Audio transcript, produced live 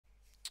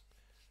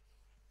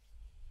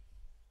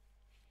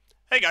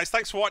Hey guys,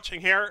 thanks for watching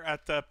here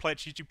at the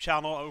Pledge YouTube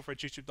channel over at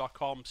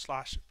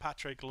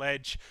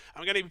youtube.com/PatrickLedge.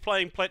 I'm going to be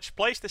playing Pledge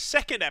Place, the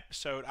second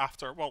episode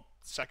after, well,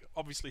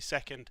 obviously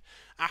second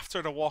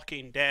after The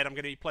Walking Dead. I'm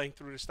going to be playing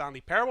through the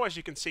Stanley Parable, as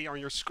you can see on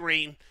your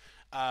screen.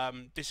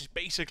 This is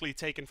basically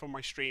taken from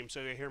my stream, so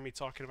you hear me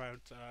talking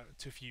about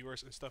to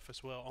viewers and stuff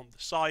as well on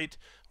the side.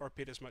 I'll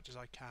repeat as much as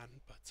I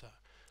can, but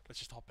let's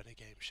just hop in a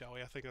game, shall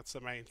we? I think that's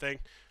the main thing.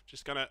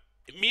 Just going to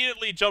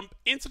immediately jump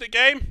into the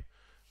game.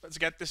 Let's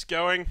get this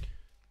going.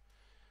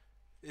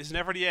 Is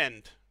never the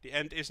end. The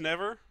end is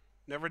never.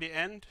 Never the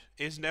end.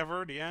 Is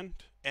never the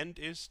end. End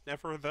is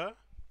never the.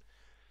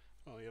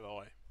 Oh, either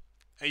way.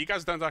 Hey, you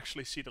guys don't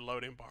actually see the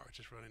loading bar, which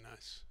is really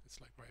nice.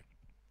 It's like right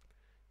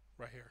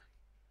here.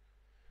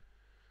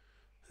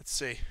 Let's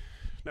see.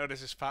 No,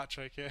 this is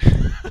Patrick. Yeah.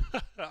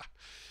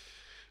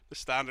 The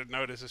standard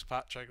no, this is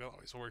Patrick. That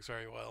always works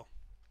very well.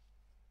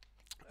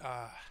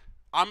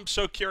 I'm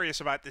so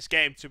curious about this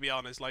game, to be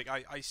honest. Like,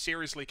 I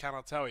seriously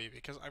cannot tell you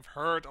because I've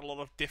heard a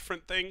lot of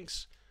different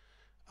things.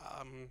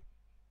 I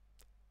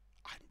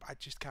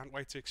just can't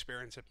wait to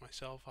experience it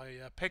myself. I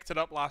picked it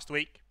up last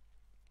week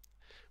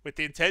with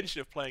the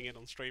intention of playing it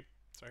on stream.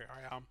 So here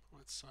I am.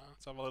 Let's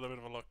have a little bit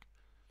of a look.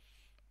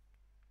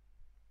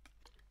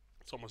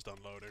 It's almost done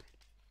loading.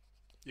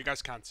 You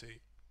guys can't see,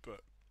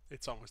 but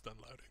it's almost done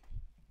loading.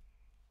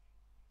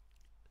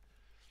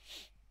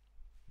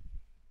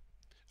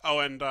 Oh,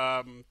 and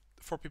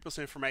for people's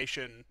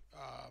information,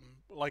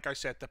 like I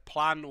said, the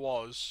plan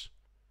was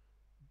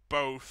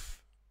both...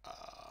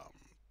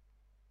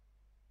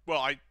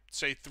 well, I'd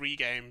say 3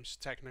 games,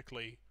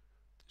 technically.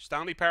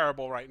 Stanley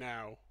Parable right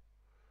now,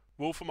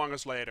 Wolf Among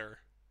Us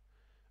later,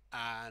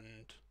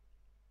 and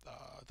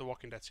The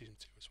Walking Dead Season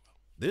 2 as well.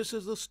 This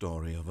is the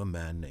story of a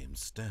man named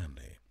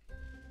Stanley.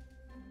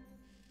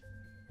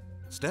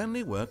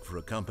 Stanley worked for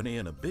a company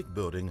in a big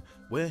building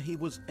where he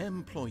was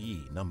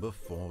employee number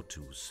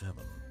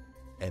 427.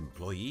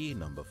 Employee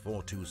number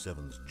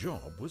 427's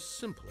job was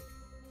simple.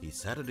 He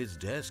sat at his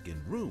desk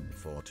in room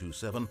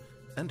 427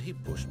 and he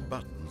pushed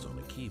buttons on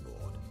a keyboard.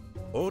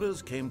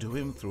 Orders came to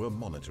him through a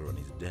monitor on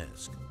his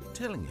desk,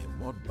 telling him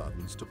what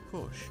buttons to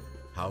push,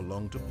 how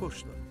long to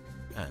push them,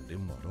 and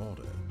in what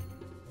order.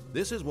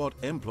 This is what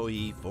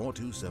employee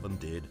 427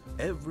 did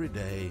every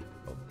day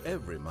of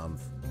every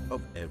month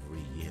of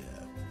every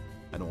year.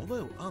 And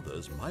although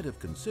others might have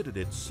considered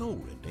it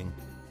soul-rending,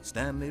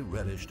 Stanley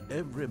relished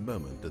every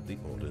moment that the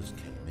orders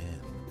came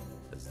in,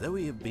 as though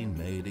he had been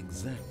made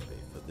exactly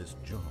for this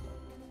job.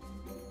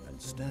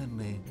 And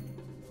Stanley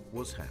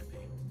was happy.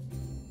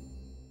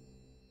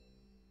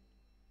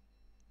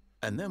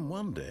 And then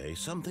one day,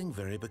 something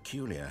very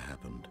peculiar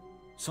happened.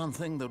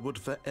 Something that would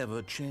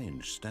forever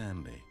change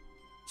Stanley.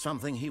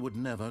 Something he would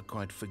never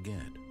quite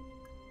forget.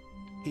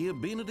 He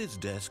had been at his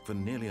desk for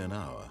nearly an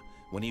hour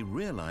when he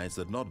realized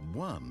that not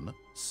one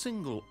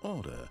single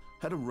order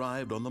had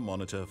arrived on the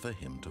monitor for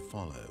him to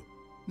follow.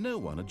 No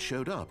one had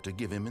showed up to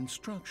give him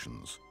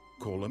instructions,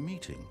 call a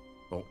meeting,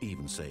 or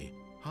even say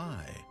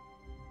hi.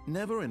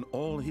 Never in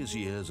all his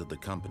years at the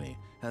company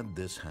had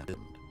this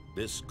happened,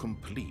 this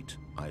complete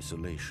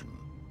isolation.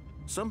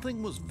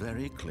 Something was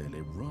very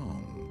clearly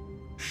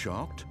wrong.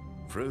 Shocked,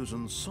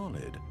 frozen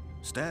solid,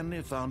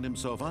 Stanley found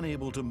himself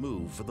unable to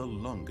move for the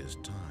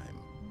longest time.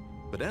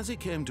 But as he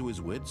came to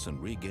his wits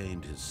and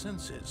regained his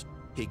senses,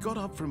 he got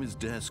up from his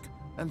desk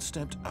and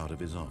stepped out of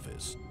his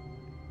office.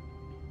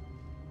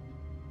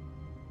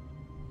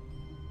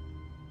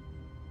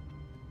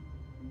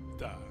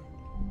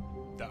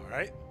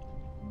 Alright.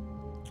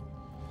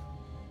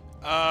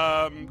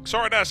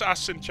 Sordas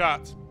asks in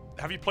chat,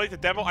 have you played the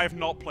demo? I have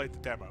not played the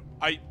demo.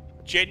 I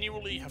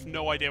genuinely have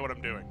no idea what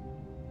I'm doing.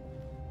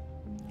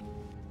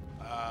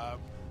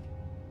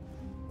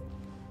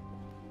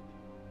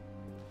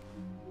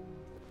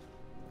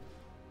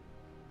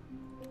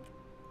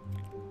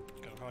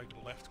 Gotta like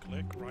left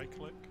click, right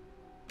click.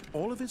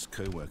 All of his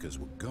co-workers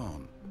were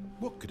gone.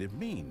 What could it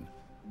mean?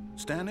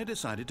 Stanley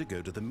decided to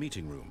go to the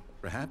meeting room.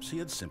 Perhaps he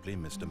had simply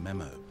missed a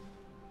memo.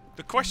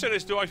 The question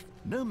is, do I...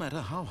 No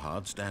matter how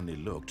hard Stanley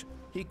looked,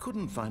 he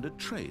couldn't find a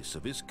trace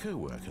of his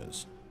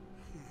co-workers.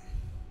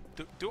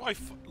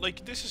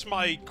 Like, this is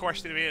my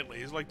question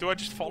immediately. Is like, do I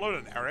just follow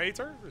the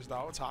narrator? Is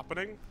that what's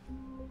happening?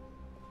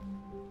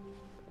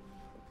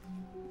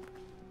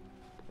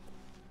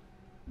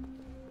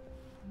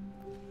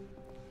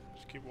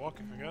 Just keep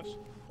walking, I guess.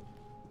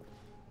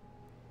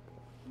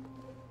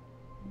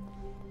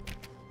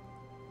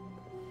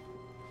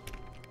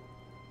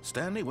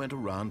 Stanley went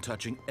around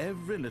touching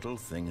every little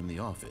thing in the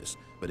office,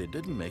 but it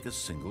didn't make a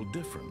single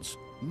difference,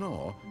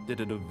 nor did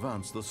it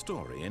advance the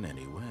story in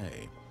any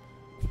way.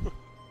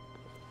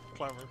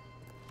 Clever.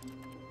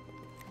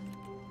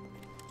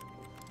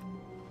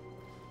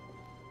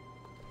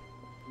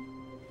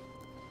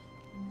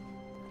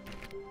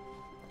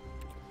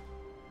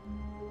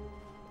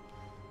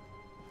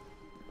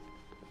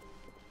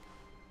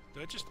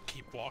 Do I just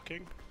keep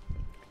walking? I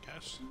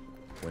guess.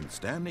 When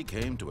Stanley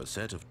came to a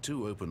set of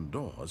 2 open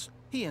doors,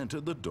 he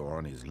entered the door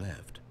on his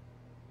left.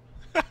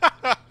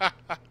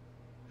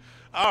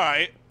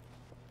 Alright.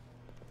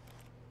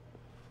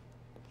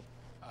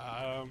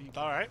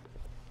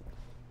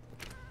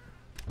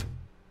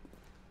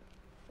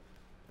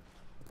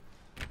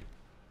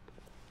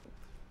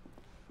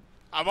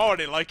 I'm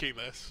already liking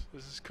this.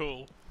 This is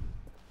cool.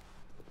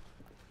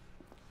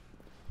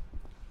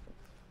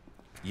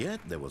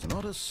 Yet there was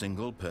not a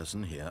single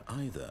person here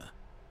either.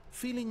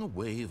 Feeling a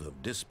wave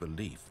of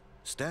disbelief,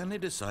 Stanley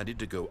decided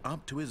to go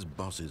up to his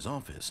boss's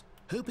office,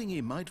 hoping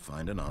he might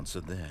find an answer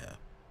there.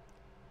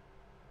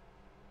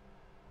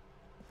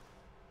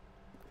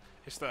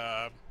 Is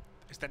the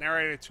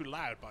narrator too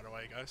loud, by the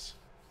way, guys?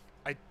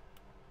 I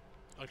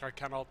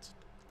cannot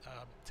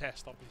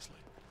test, obviously.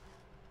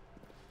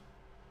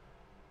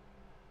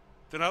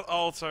 Do not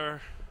alter.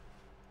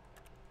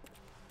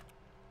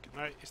 Can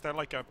I? Is there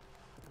like a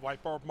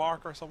whiteboard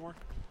marker somewhere?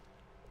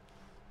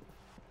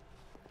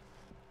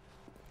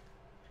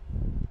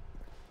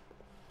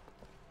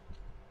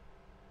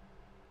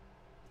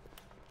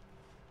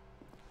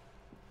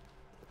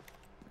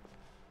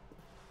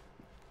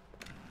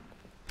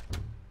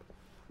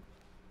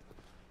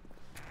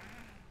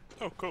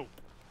 Oh, cool.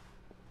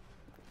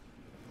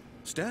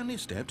 Stanley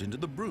stepped into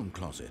the broom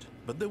closet,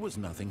 but there was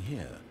nothing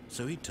here,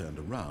 so he turned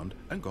around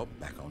and got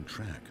back on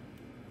track.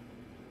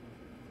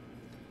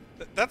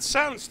 That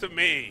sounds to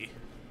me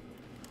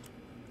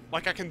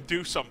like I can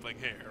do something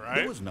here, right?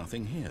 There was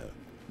nothing here.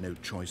 No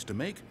choice to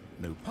make,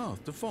 no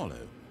path to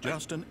follow.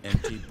 Just an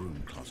empty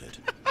broom closet.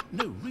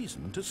 No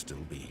reason to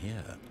still be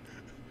here.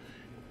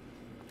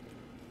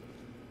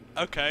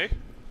 Okay.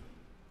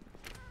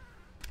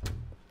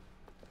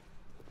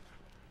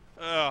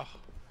 Ugh.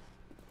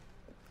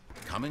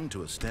 Coming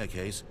to a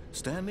staircase,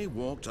 Stanley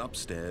walked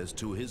upstairs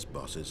to his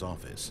boss's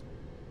office.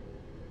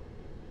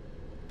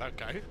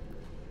 Okay.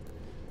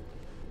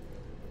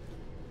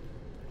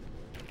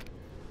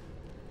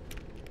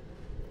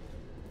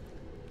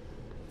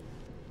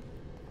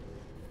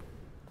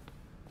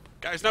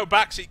 Guys, no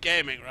backseat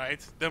gaming,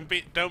 right? Don't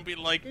be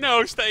like,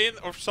 no, stay in,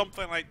 or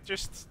something like,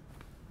 just...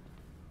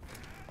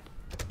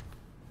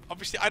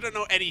 Obviously, I don't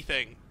know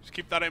anything. Just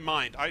keep that in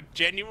mind. I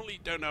genuinely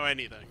don't know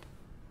anything.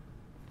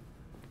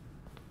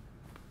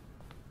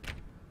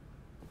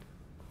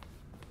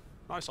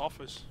 Nice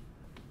office.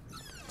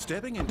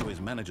 Stepping into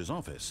his manager's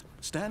office,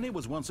 Stanley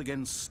was once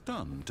again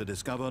stunned to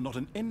discover not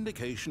an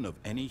indication of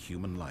any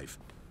human life.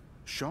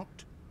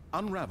 Shocked,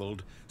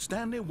 unraveled,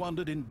 Stanley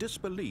wondered in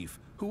disbelief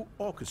who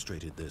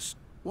orchestrated this.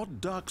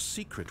 What dark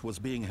secret was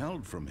being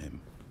held from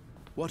him?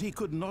 What he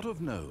could not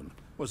have known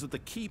was that the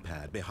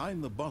keypad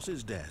behind the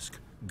boss's desk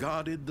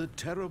guarded the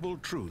terrible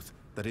truth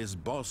that his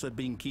boss had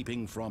been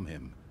keeping from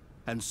him.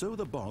 And so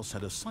the boss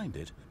had assigned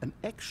it an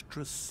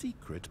extra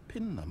secret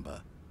PIN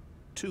number.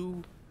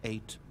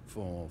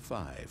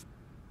 2845.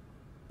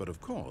 But of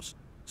course,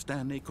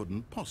 Stanley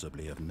couldn't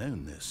possibly have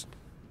known this.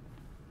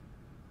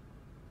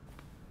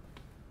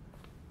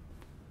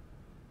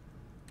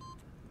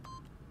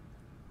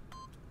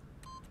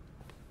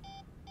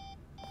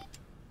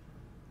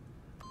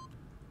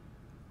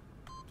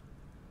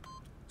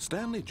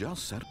 Stanley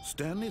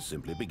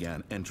simply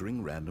began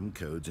entering random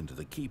codes into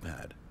the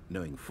keypad,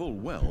 knowing full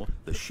well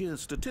the sheer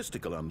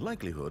statistical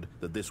unlikelihood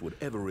that this would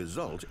ever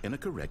result in a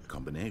correct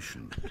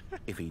combination.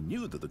 If he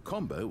knew that the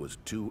combo was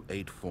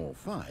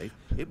 2845,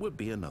 it would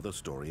be another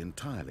story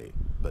entirely.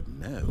 But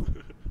no,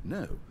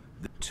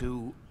 the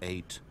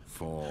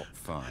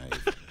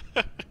 2845.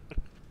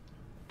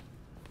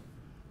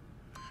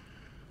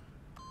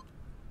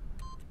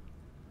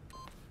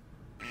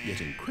 Yet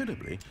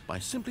incredibly, by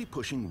simply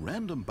pushing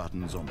random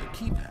buttons on the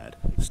keypad,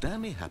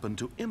 Stanley happened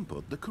to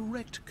input the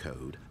correct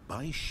code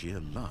by sheer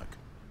luck.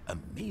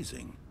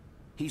 Amazing.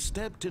 He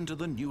stepped into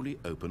the newly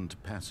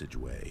opened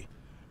passageway.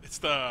 It's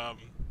the...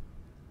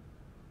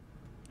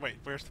 Wait,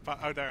 where's the...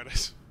 Oh, there it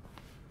is.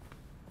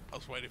 I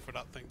was waiting for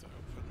that thing to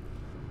open.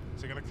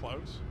 Is it gonna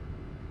close?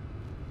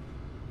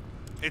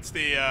 It's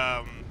the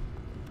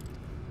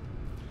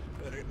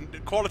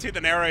quality of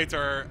the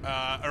narrator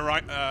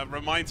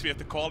reminds me of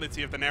the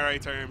quality of the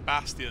narrator in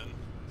Bastion.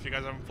 If you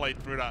guys haven't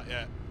played through that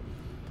yet,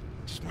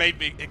 just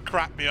it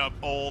cracked me up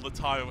all the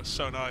time. It was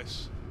so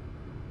nice.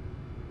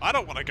 I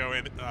don't want to go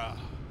in.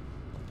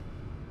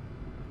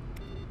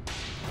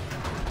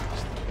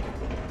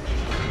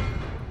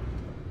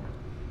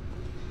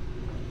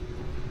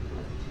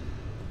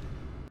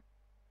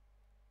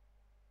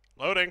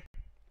 Loading.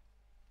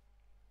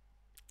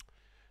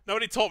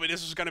 Nobody told me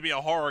this was going to be a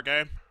horror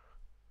game.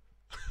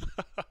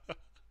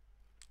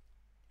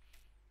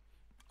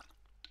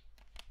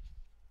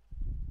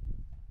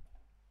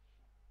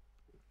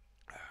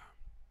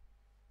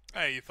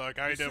 Hey, you thug,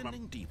 how you doing, man?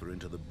 Descending deeper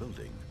into the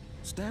building,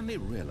 Stanley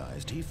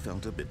realized he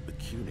felt a bit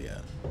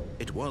peculiar.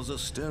 It was a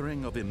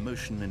stirring of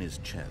emotion in his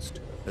chest,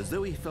 as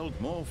though he felt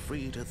more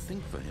free to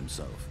think for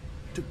himself,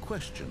 to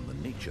question the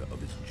nature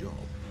of his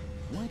job.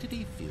 Why did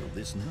he feel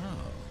this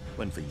now,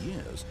 when for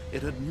years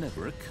it had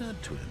never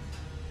occurred to him?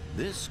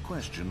 This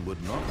question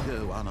would not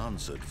go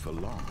unanswered for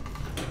long.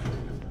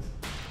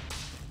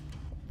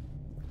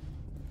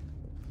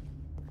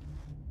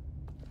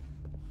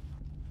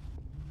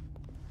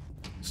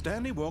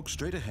 Stanley walked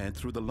straight ahead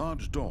through the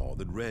large door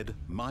that read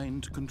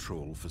Mind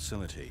Control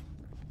Facility.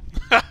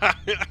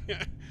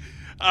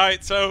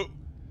 Alright, so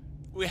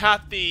we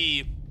had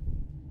the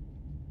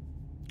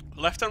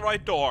left and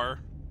right door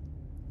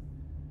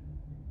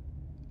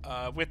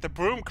with the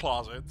broom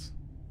closet,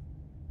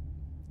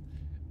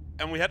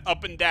 and we had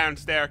up and down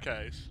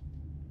staircase.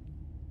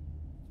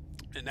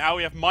 And now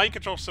we have mind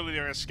control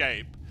cylinder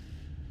escape.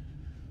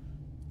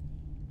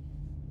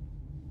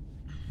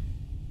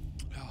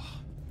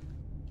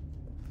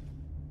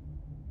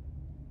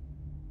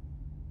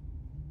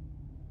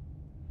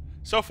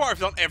 So far, I've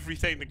done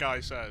everything the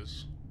guy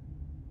says.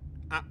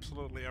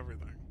 Absolutely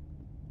everything.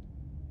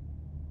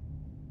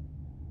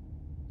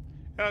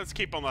 Yeah, let's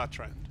keep on that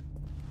trend.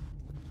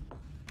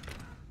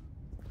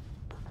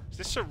 Is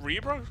this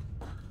Cerebro?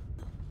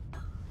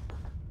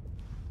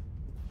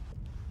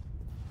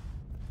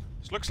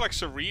 This looks like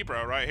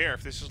Cerebro right here,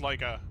 if this is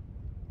like a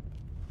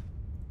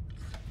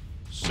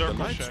circle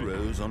The lights shape.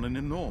 rose on an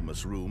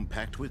enormous room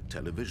packed with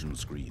television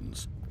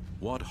screens.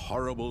 What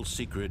horrible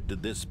secret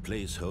did this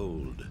place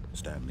hold?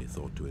 Stanley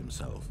thought to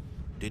himself.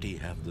 Did he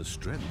have the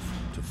strength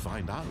to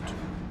find out?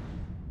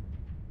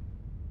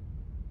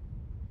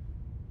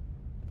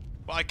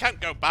 Well, I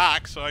can't go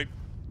back, so I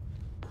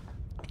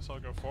guess I'll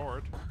go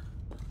forward.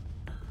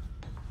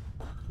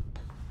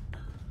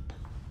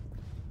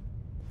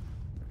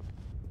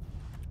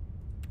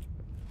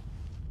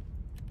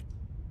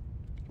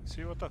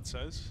 See what that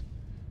says?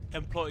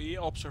 Employee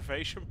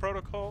observation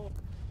protocol?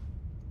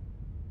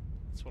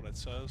 That's what it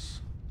says.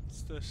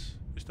 What's this?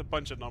 Just a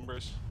bunch of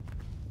numbers.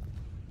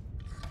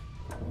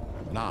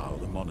 Now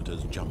the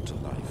monitors jumped to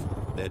life,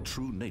 their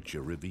true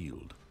nature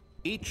revealed.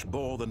 Each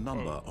bore the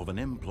number of an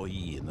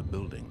employee in the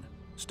building,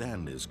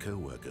 Stanley's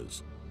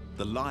co-workers.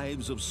 The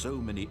lives of so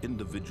many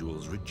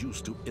individuals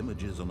reduced to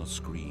images on a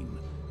screen,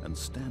 and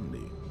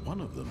Stanley,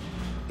 one of them,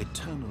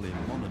 eternally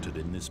monitored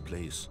in this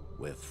place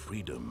where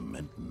freedom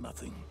meant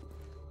nothing.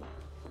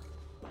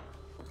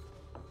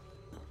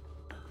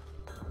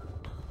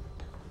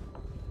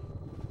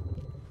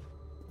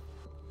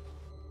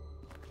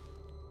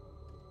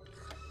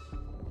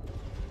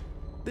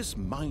 This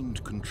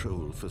mind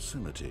control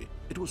facility,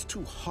 it was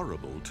too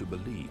horrible to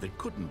believe. It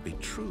couldn't be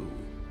true.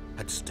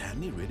 Had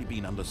Stanley really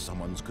been under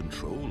someone's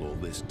control all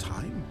this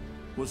time?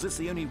 Was this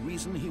the only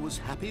reason he was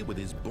happy with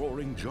his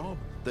boring job?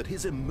 That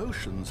his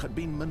emotions had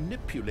been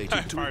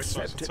manipulated to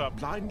accept it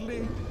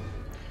blindly?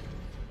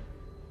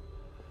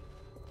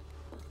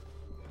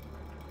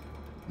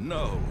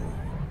 No,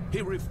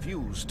 he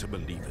refused to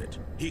believe it.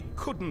 He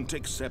couldn't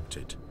accept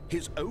it.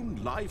 His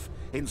own life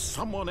in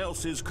someone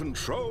else's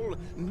control?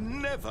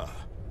 Never!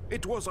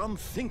 It was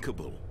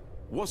unthinkable,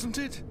 wasn't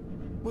it?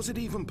 Was it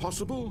even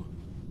possible?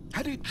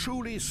 Had he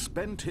truly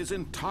spent his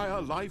entire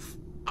life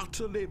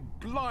utterly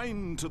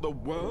blind to the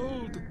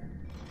world?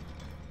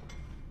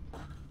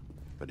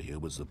 But here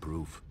was the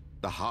proof.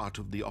 The heart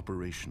of the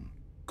operation.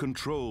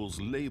 Controls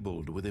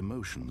labeled with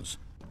emotions.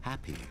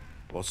 Happy,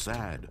 or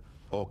sad,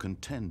 or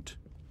content.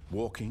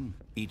 Walking,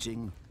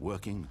 eating,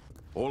 working.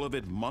 All of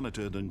it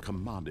monitored and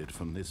commanded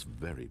from this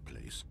very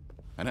place.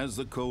 And as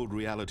the cold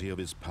reality of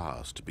his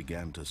past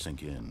began to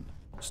sink in,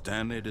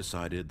 Stanley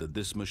decided that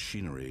this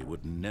machinery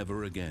would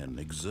never again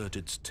exert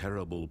its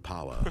terrible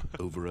power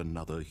over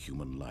another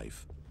human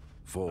life.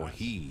 For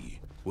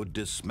he would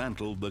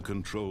dismantle the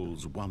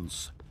controls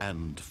once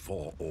and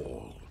for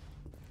all.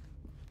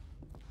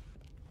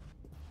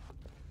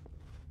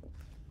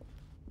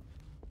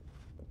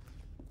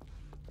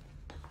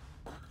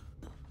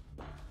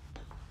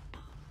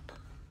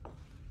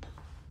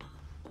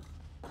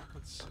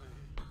 Let's see.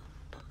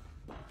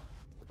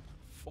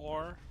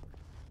 4.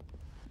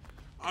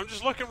 I'm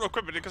just looking real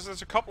quick because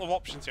there's a couple of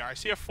options here. I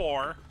see a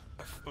 4,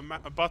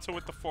 a button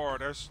with the 4.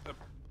 There's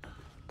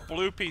a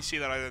blue PC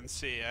that I didn't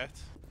see yet.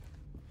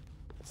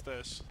 What's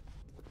this?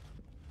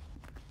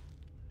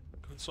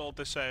 Console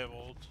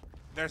disabled.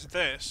 There's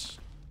this.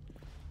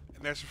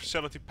 And there's a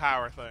facility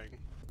power thing.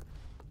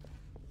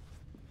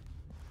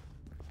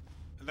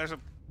 And there's a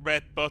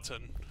red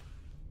button.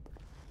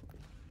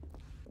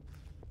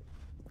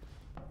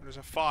 There's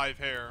a 5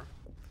 here.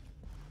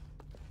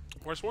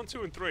 Where's 1,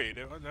 2, and 3?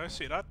 Did I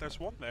see that? There's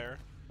 1 there.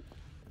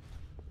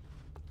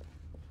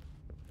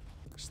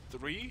 There's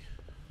 3.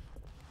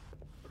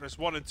 There's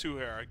 1 and 2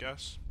 here, I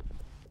guess.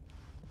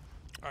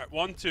 Alright,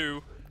 1,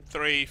 2,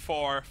 3,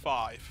 4,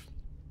 5.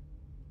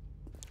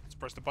 Let's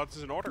press the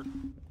buttons in order.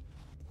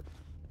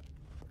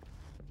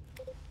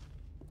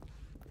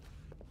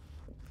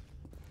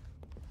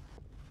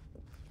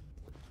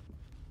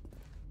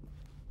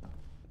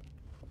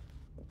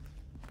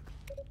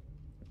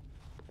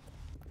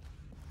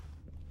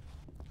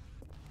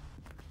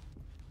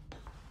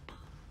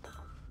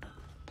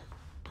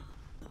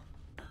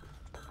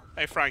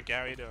 Hey Frank,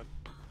 how are you doing?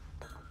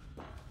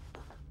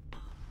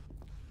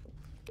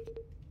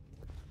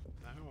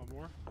 No, one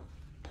more.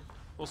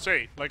 We'll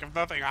see. Like, if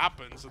nothing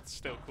happens, it's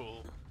still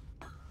cool.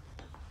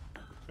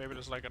 Maybe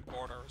there's like an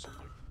order or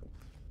something.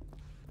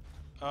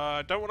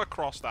 Don't want to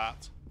cross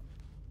that.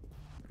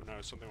 No,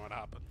 something might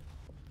happen.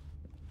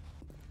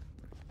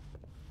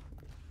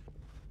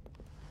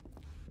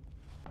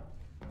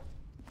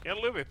 Get a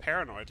little bit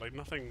paranoid, like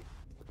nothing...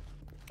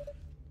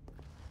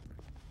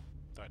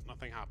 Right,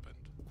 nothing happened.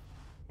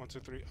 1, 2,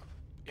 3.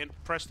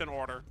 Pressed in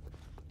order.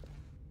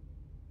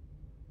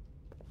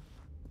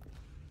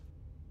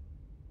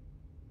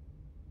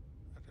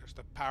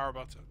 Where's the power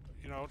button?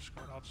 You know,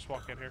 I'll just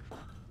walk in here.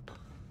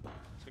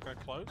 Is it gonna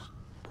close?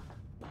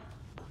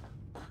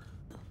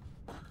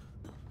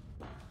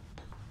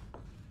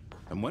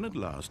 And when at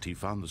last he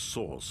found the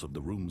source of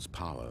the room's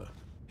power,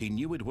 he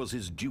knew it was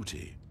his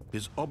duty,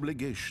 his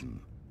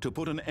obligation, to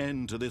put an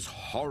end to this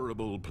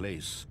horrible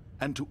place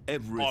and to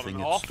everything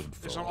it off stood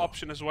for. is an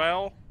option as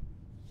well.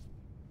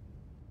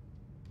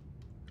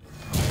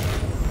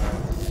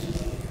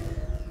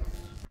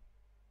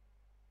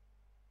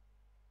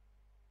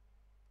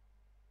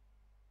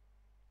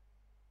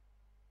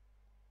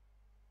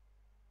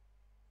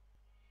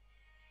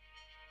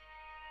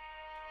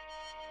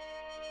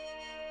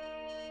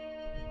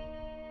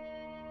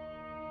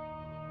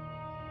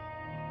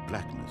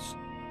 Blackness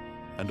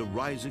and a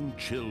rising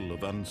chill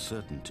of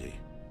uncertainty.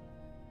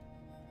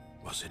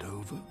 Was it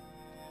over?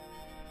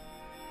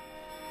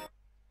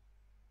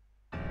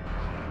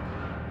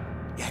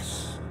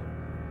 Yes!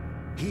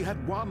 He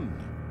had won!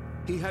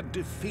 He had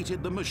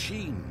defeated the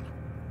machine,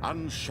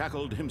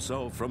 unshackled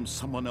himself from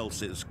someone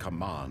else's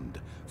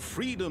command.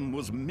 Freedom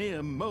was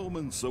mere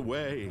moments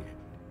away.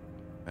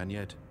 And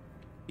yet,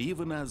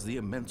 even as the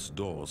immense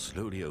door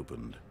slowly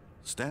opened,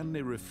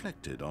 Stanley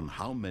reflected on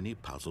how many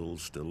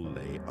puzzles still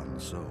lay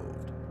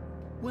unsolved.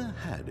 Where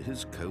had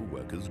his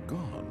co-workers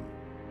gone?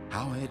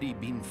 How had he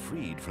been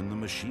freed from the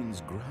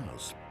machine's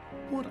grasp?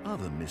 What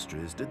other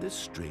mysteries did this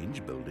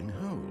strange building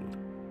hold?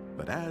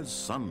 But as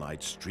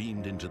sunlight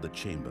streamed into the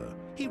chamber,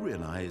 he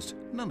realized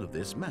none of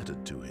this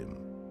mattered to him,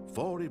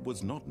 for it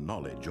was not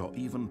knowledge or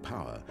even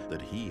power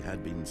that he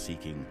had been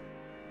seeking,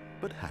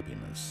 but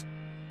happiness.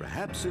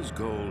 Perhaps his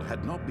goal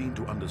had not been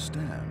to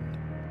understand,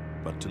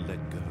 but to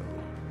let go.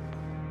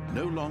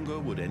 No longer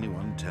would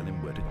anyone tell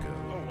him where to go,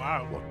 Oh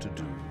wow. what to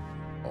do,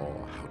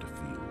 or how to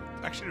feel.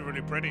 Actually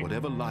really pretty.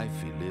 Whatever life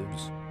he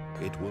lives,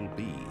 it will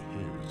be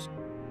his.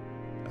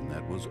 And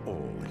that was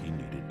all he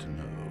needed to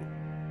know.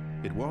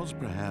 It was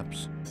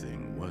perhaps a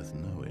thing worth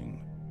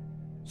knowing.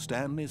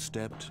 Stanley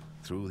stepped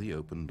through the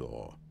open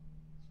door.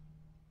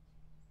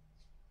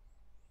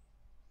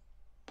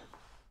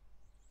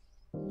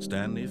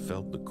 Stanley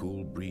felt the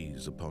cool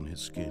breeze upon his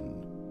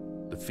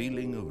skin, the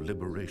feeling of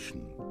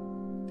liberation,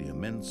 the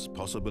immense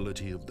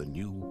possibility of the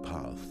new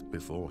path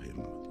before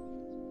him.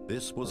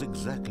 This was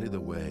exactly the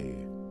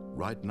way,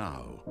 right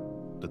now,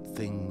 that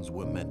things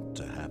were meant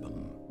to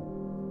happen.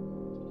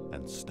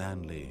 And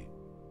Stanley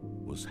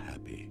was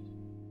happy.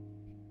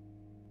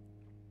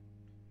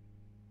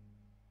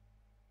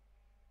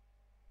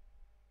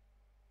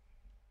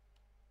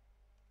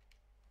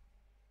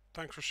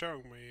 Thanks for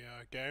showing me,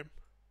 game.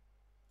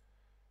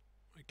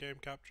 My game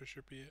capture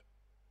should be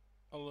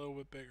a little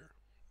bit bigger.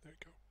 There you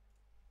go.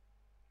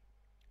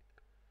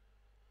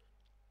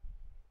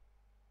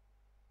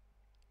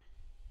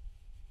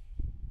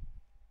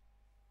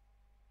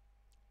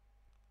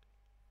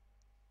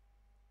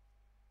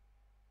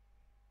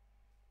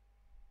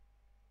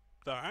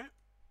 Alright.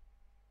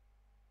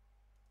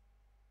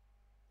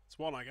 It's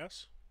one, I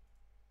guess.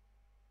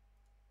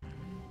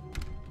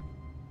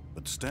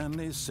 But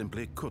Stanley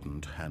simply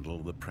couldn't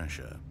handle the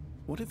pressure.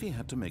 What if he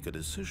had to make a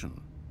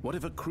decision? What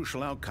if a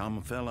crucial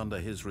outcome fell under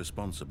his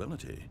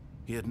responsibility?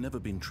 He had never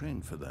been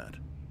trained for that.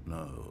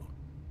 No.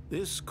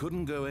 This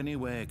couldn't go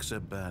anywhere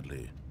except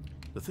badly.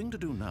 The thing to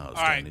do now,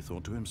 Stanley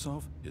thought to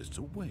himself, is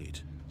to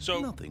wait. So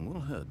nothing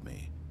will hurt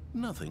me.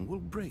 Nothing will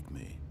break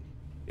me.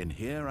 In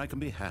here I can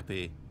be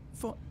happy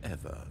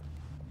forever.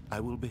 I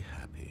will be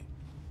happy.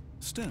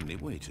 Stanley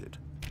waited.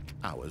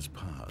 Hours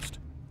passed,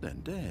 then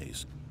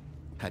days.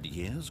 Had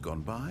years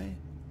gone by?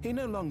 He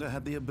no longer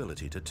had the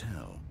ability to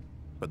tell.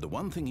 But the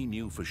one thing he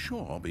knew for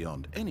sure,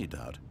 beyond any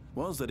doubt,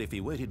 was that if he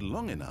waited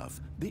long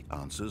enough, the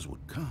answers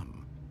would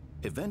come.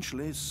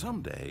 Eventually,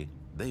 someday,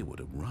 they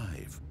would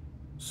arrive.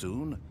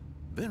 Soon,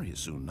 very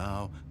soon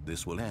now,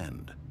 this will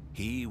end.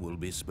 He will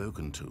be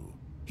spoken to.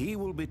 He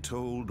will be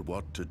told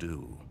what to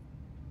do.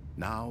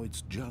 Now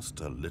it's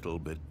just a little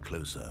bit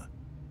closer.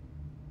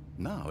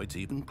 Now it's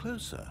even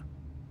closer.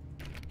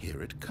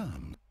 Here it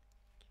comes.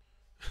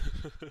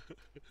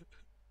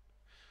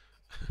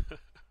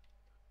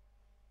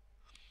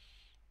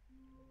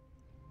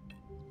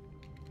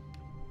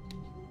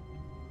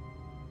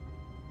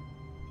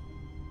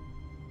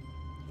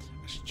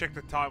 I should check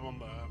the time on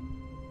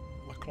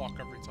the clock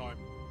every time.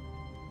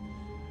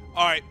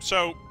 Alright,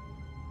 so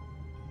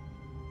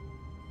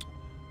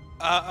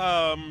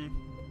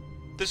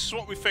this is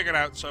what we figured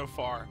out so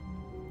far.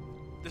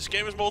 This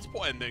game has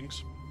multiple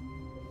endings.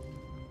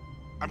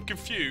 I'm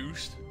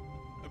confused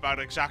about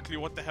exactly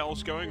what the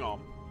hell's going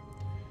on.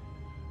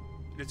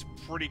 It's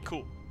pretty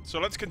cool. So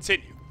let's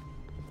continue.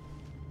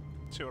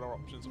 See what our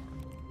options are.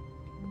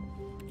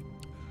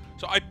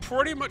 So I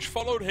pretty much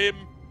followed him,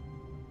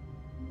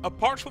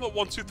 apart from the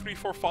 1, 2, 3,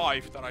 4,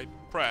 5 that I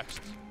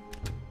pressed.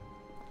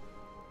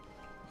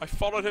 I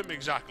followed him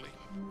exactly.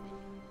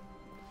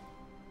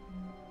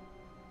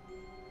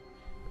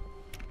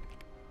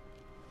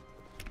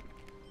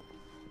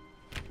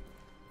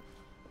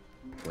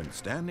 When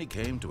Stanley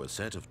came to a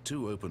set of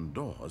 2 open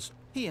doors,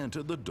 he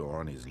entered the door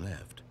on his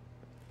left.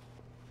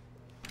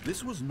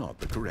 This was not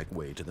the correct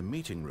way to the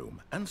meeting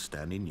room, and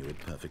Stanley knew it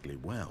perfectly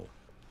well.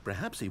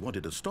 Perhaps he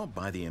wanted to stop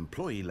by the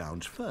employee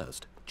lounge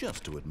first,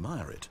 just to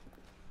admire it.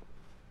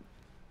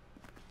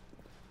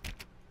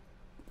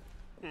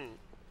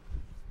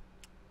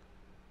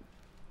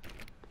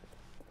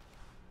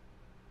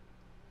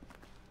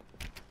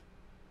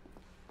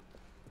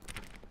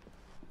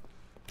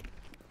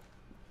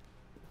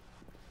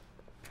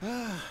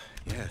 Ah,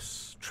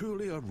 yes,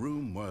 truly a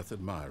room worth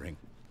admiring.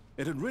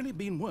 It had really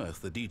been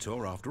worth the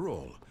detour after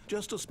all,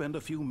 just to spend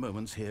a few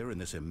moments here in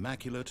this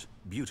immaculate,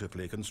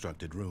 beautifully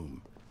constructed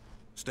room.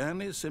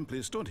 Stanley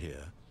simply stood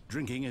here,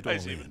 drinking it all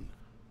in.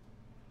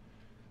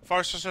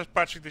 Forrester says,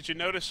 Patrick, did you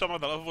notice some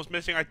of the level was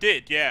missing? I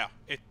did, yeah.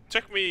 It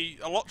took me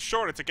a lot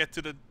shorter to get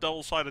to the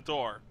double-sided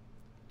door.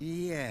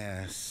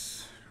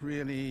 Yes,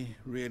 really,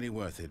 really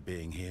worth it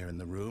being here in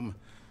the room.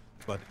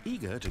 But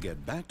eager to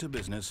get back to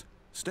business,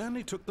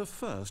 Stanley took the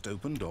first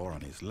open door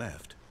on his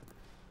left.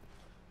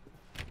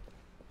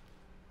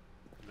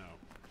 No.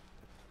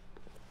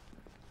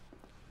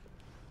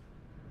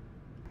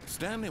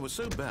 Stanley was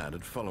so bad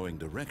at following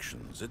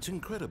directions, it's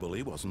incredible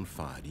he wasn't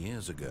fired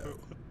years ago.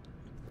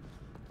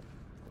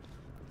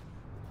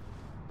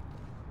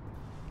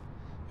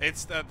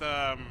 It's that,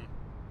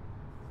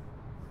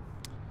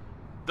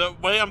 the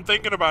way I'm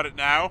thinking about it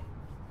now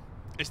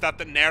is that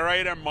the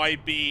narrator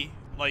might be,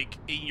 like,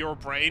 in your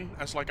brain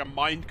as, like, a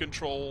mind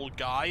control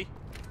guy.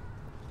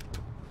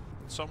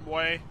 In some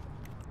way.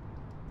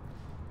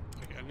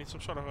 Okay, I need some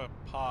sort of a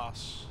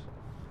pass.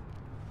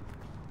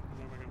 I don't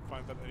know if I can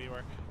find that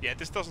anywhere. Yeah,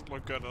 this doesn't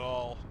look good at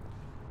all.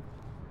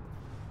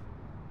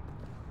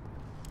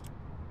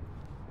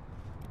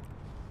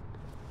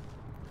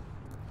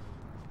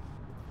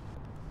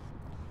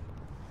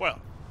 Well.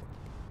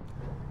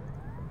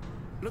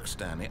 Look,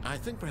 Stanley, I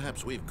think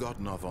perhaps we've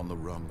gotten off on the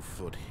wrong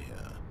foot here.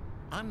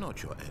 I'm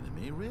not your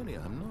enemy, really,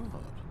 I'm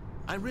not.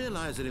 I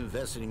realize that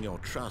investing your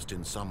trust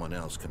in someone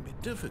else can be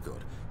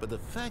difficult, but the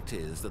fact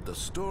is that the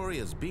story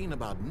has been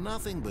about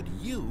nothing but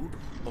you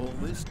all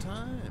this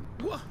time.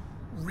 What?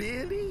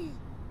 Really?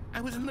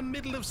 I was in the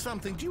middle of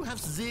something. Do you have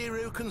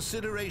zero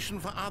consideration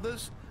for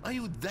others? Are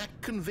you that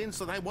convinced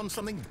that I want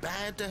something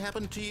bad to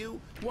happen to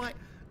you? Why,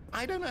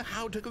 I don't know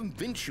how to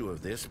convince you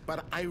of this,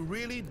 but I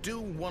really do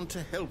want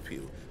to help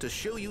you, to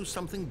show you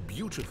something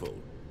beautiful.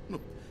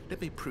 Look,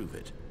 let me prove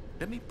it.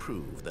 Let me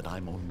prove that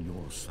I'm on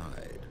your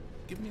side.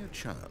 Give me a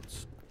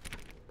chance.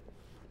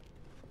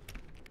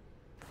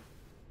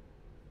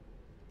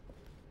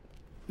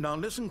 Now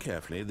listen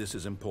carefully, this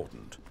is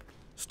important.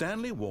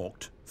 Stanley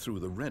walked through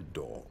the red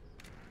door.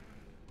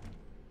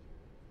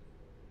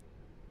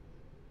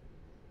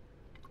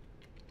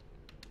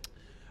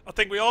 I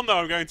think we all know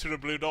I'm going through the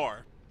blue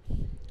door.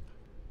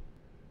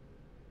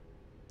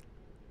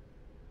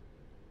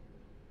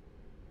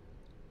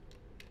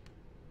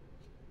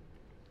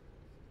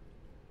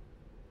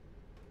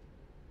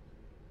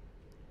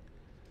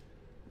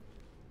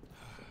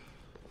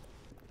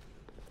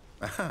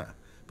 Aha,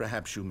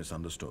 perhaps you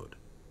misunderstood.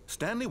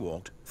 Stanley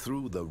walked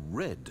through the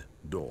red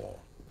door.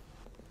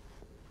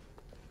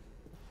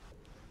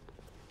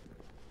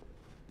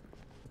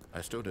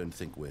 I still don't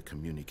think we're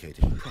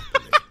communicating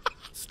properly.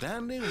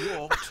 Stanley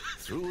walked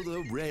through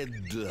the red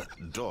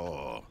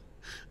door.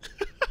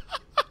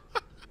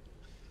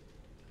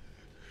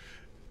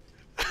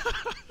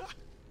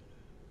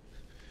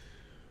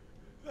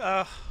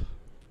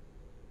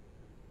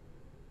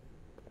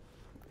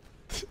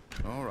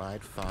 All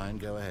right, fine.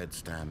 Go ahead,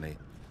 Stanley.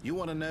 You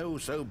want to know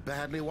so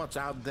badly what's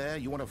out there?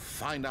 You want to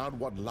find out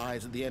what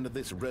lies at the end of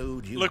this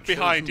road? Look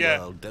behind, yeah.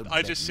 Well, don't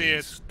I just see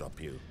it.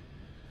 Stop you.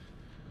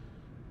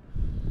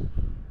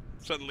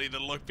 Suddenly the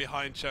look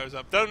behind shows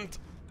up. Don't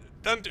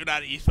do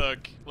that,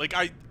 Ethug. Like,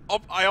 I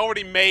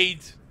already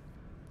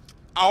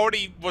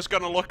was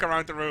gonna look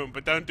around the room,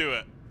 but don't do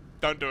it.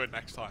 Don't do it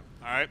next time,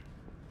 alright?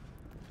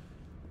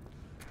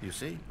 You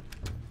see?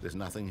 There's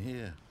nothing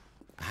here.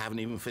 I haven't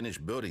even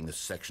finished building this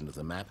section of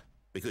the map,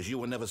 because you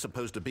were never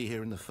supposed to be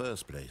here in the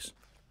first place.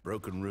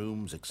 Broken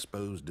rooms,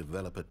 exposed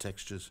developer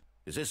textures.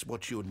 Is this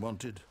what you had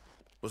wanted?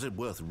 Was it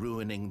worth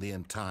ruining the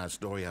entire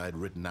story I had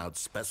written out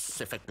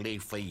specifically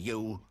for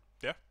you?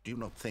 Yeah. Do you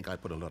not think I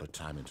put a lot of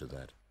time into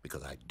that?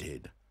 Because I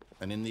did.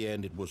 And in the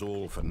end, it was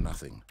all for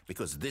nothing.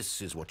 Because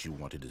this is what you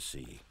wanted to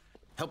see.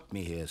 Help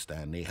me here,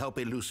 Stanley. Help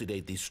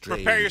elucidate these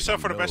strange... Prepare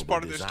yourself for the best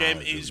part of this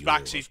game is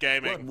backseat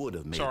gaming. What would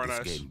have made Sorry, this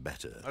nice. game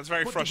better? That's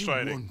very What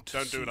frustrating. did you want to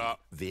Don't do see? that.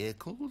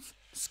 Vehicles?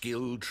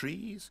 Skill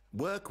trees?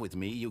 Work with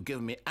me. You've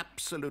given me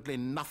absolutely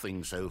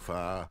nothing so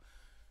far.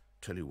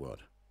 Tell you what.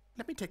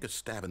 Let me take a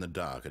stab in the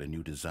dark at a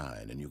new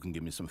design, and you can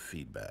give me some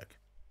feedback.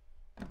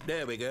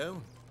 There we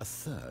go. A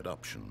third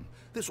option.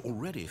 This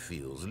already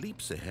feels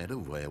leaps ahead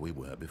of where we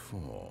were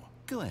before.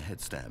 Go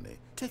ahead, Stanley.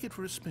 Take it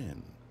for a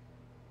spin.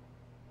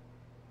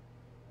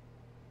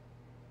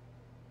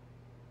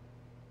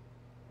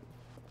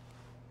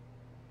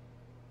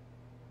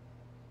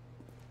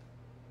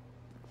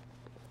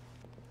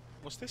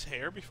 Was this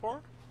here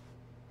before?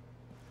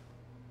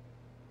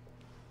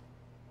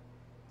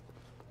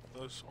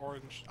 Those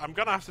orange... I'm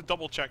gonna have to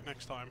double check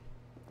next time.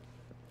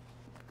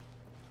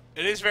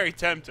 It is very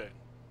tempting,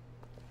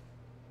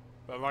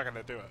 but I'm not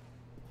gonna do it.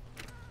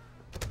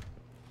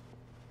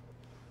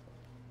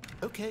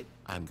 Okay,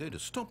 I'm going to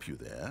stop you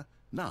there.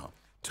 Now,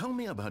 tell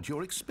me about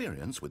your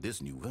experience with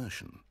this new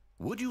version.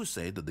 Would you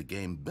say that the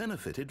game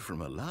benefited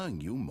from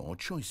allowing you more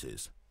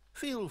choices?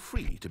 Feel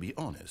free to be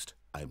honest.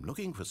 I'm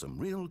looking for some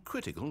real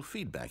critical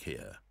feedback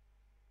here.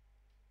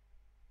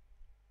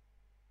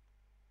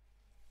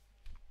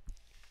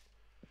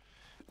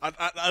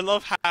 I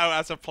love how,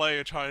 as a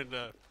player, trying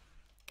to...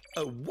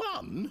 A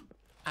 1?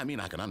 I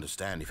mean, I can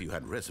understand if you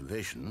had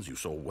reservations, you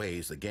saw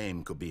ways the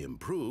game could be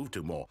improved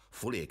to more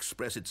fully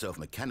express itself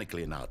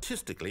mechanically and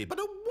artistically, but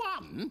a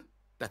 1?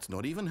 That's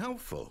not even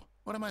helpful.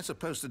 What am I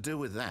supposed to do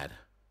with that?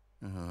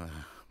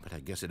 But I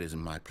guess it isn't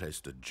my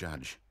place to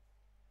judge.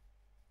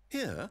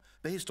 Here,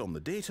 based on the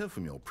data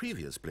from your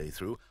previous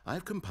playthrough,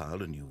 I've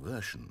compiled a new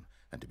version.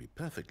 And to be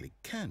perfectly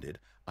candid,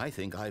 I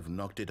think I've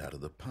knocked it out of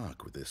the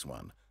park with this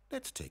one.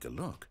 Let's take a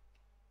look.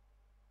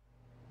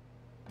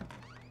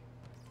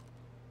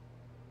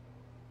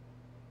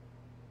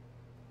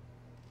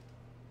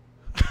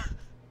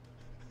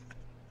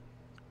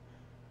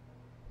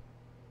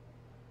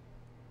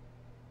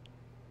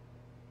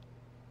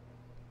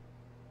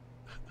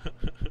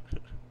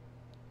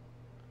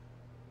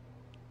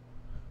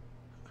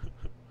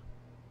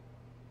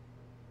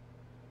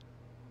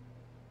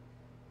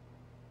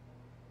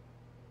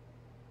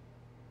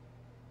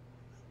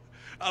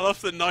 I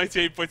love that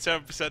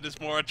 98.7% is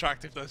more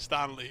attractive than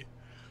Stanley.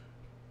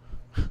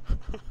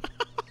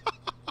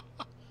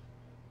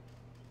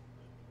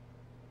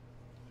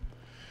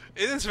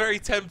 It is very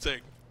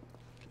tempting.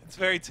 It's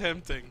very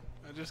tempting.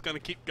 I'm just gonna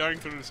keep going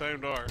through the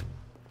same door.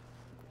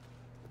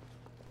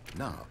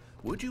 Now,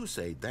 would you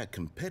say that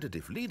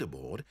competitive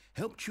leaderboard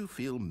helped you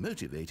feel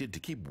motivated to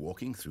keep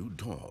walking through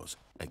doors?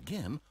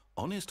 Again,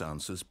 honest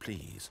answers,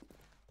 please.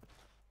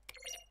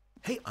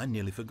 Hey, I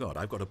nearly forgot.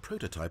 I've got a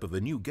prototype of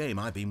a new game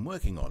I've been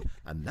working on,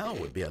 and now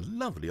would be a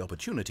lovely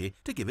opportunity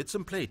to give it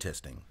some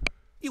playtesting.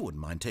 You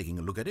wouldn't mind taking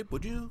a look at it,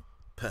 would you?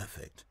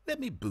 Perfect. Let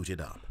me boot it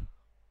up.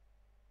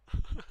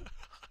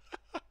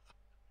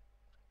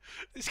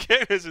 This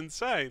game is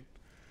insane.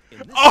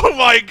 Oh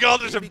my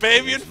god, there's a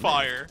baby in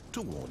fire!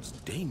 Towards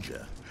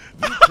danger.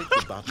 You click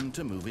the button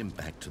to move him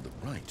back to the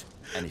right,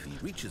 and if he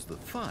reaches the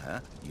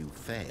fire, you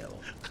fail.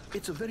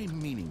 It's a very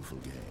meaningful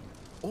game.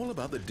 All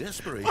about the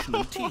desperation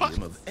and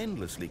tedium of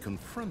endlessly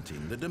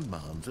confronting the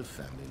demands of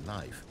family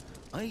life.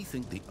 I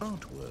think the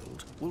art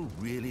world will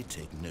really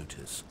take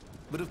notice.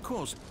 But of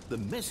course, the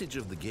message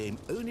of the game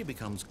only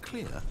becomes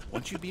clear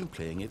once you've been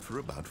playing it for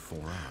about 4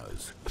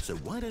 hours. So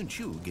why don't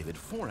you give it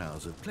 4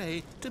 hours of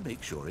play to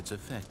make sure it's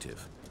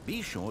effective?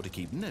 Be sure to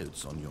keep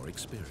notes on your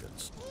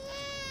experience.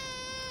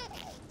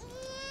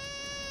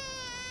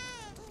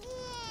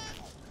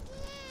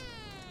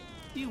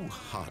 You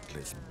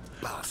heartless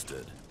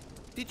bastard.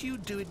 Did you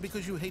do it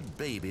because you hate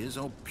babies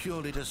or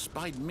purely to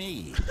spite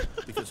me?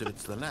 Because if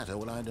it's the latter,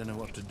 well, I don't know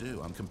what to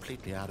do. I'm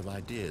completely out of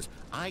ideas.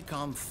 I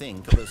can't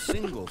think of a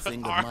single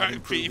thing that might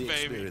improve the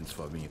experience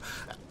for me.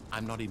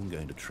 I'm not even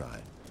going to try.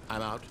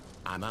 I'm out.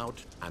 I'm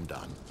out. I'm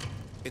done.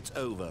 It's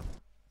over.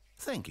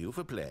 Thank you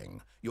for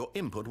playing. Your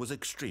input was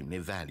extremely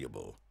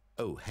valuable.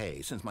 Oh,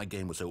 hey, since my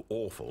game was so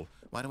awful,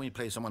 why don't we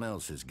play someone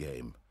else's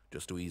game?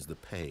 Just to ease the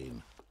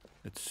pain.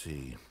 Let's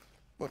see.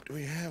 What do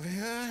we have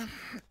here?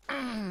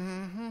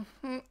 I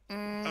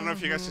don't know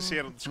if you guys can see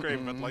it on the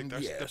screen, but like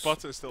yes, the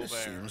button's still this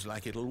there. Seems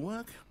like it'll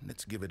work.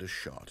 Let's give it a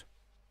shot.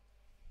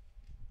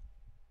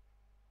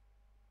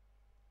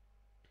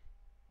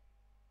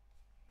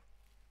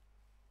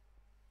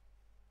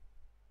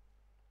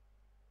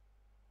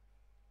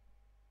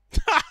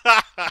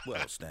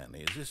 Well,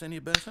 Stanley, is this any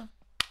better?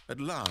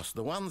 At last,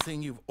 the one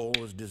thing you've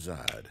always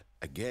desired.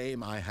 A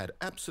game I had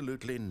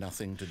absolutely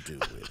nothing to do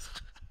with.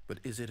 But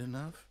is it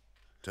enough?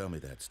 Tell me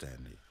that,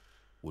 Stanley.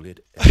 Will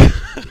it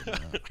ever be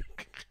enough?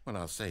 Well,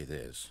 I'll say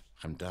this.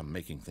 I'm done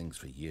making things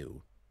for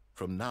you.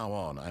 From now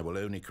on, I will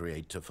only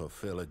create to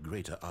fulfill a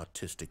greater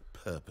artistic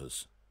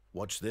purpose.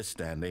 Watch this,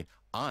 Stanley.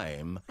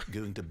 I'm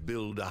going to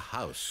build a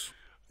house.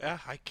 Yeah,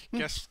 I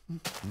guess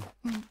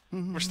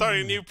we're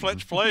starting a new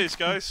Pledge Plays,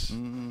 guys.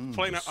 I'm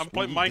playing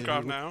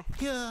Minecraft now.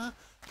 Here.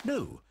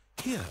 No,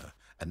 here.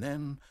 And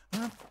then...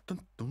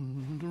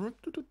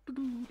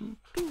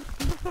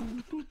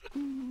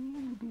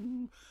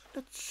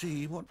 Let's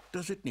see, what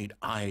does it need?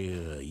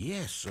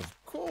 Yes,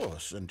 of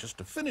course. And just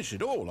to finish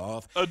it all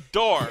off... A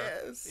door.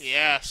 Yes.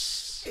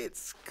 Yes.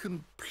 It's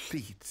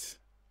complete.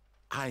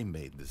 I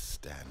made this,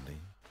 Stanley.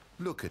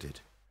 Look at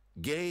it.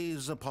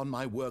 Gaze upon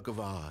my work of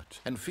art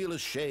and feel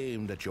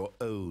ashamed at your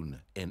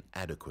own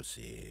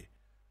inadequacy.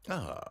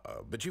 Ah,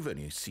 but you've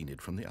only seen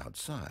it from the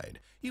outside.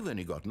 You've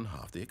only gotten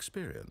half the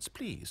experience.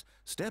 Please,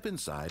 step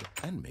inside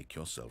and make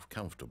yourself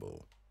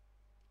comfortable.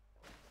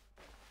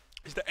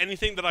 Is there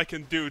anything that I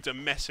can do to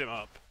mess him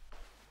up?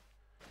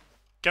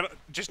 Can I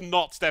just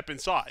not step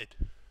inside?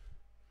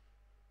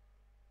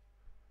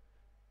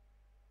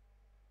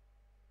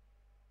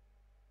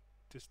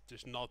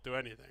 Just not do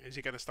anything. Is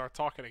he going to start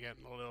talking again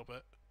in a little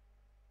bit?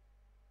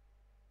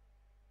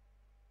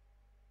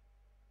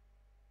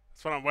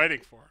 That's what I'm waiting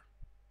for.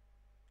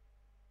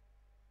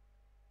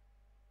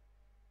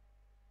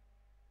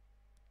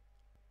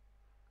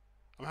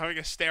 I'm having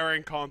a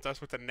staring contest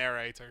with the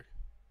narrator.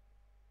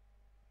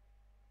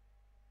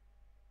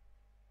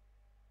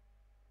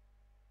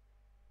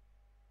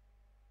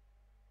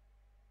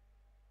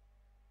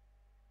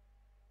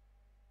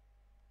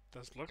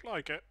 Doesn't look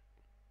like it.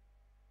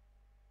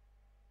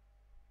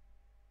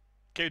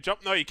 Can you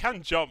jump? No, you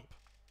can jump.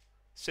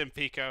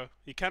 Simpico.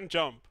 You can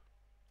jump.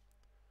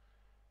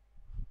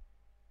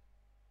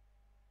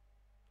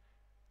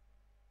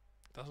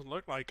 Doesn't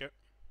look like it.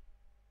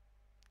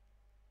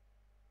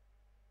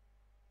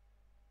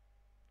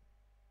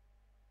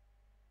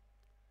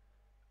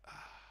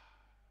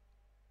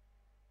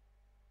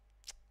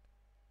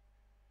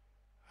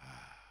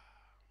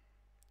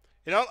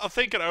 You know, I'll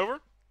think it over.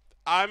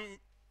 Can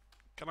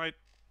I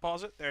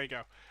pause it? There you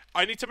go.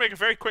 I need to make a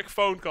very quick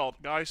phone call,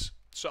 guys.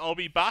 So I'll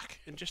be back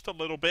in just a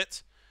little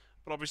bit.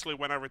 But obviously,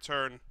 when I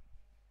return,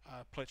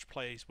 Plitch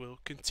Plays will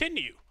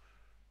continue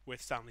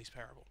with Stanley's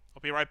Parable.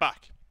 I'll be right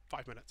back.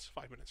 5 minutes.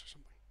 5 minutes or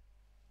something.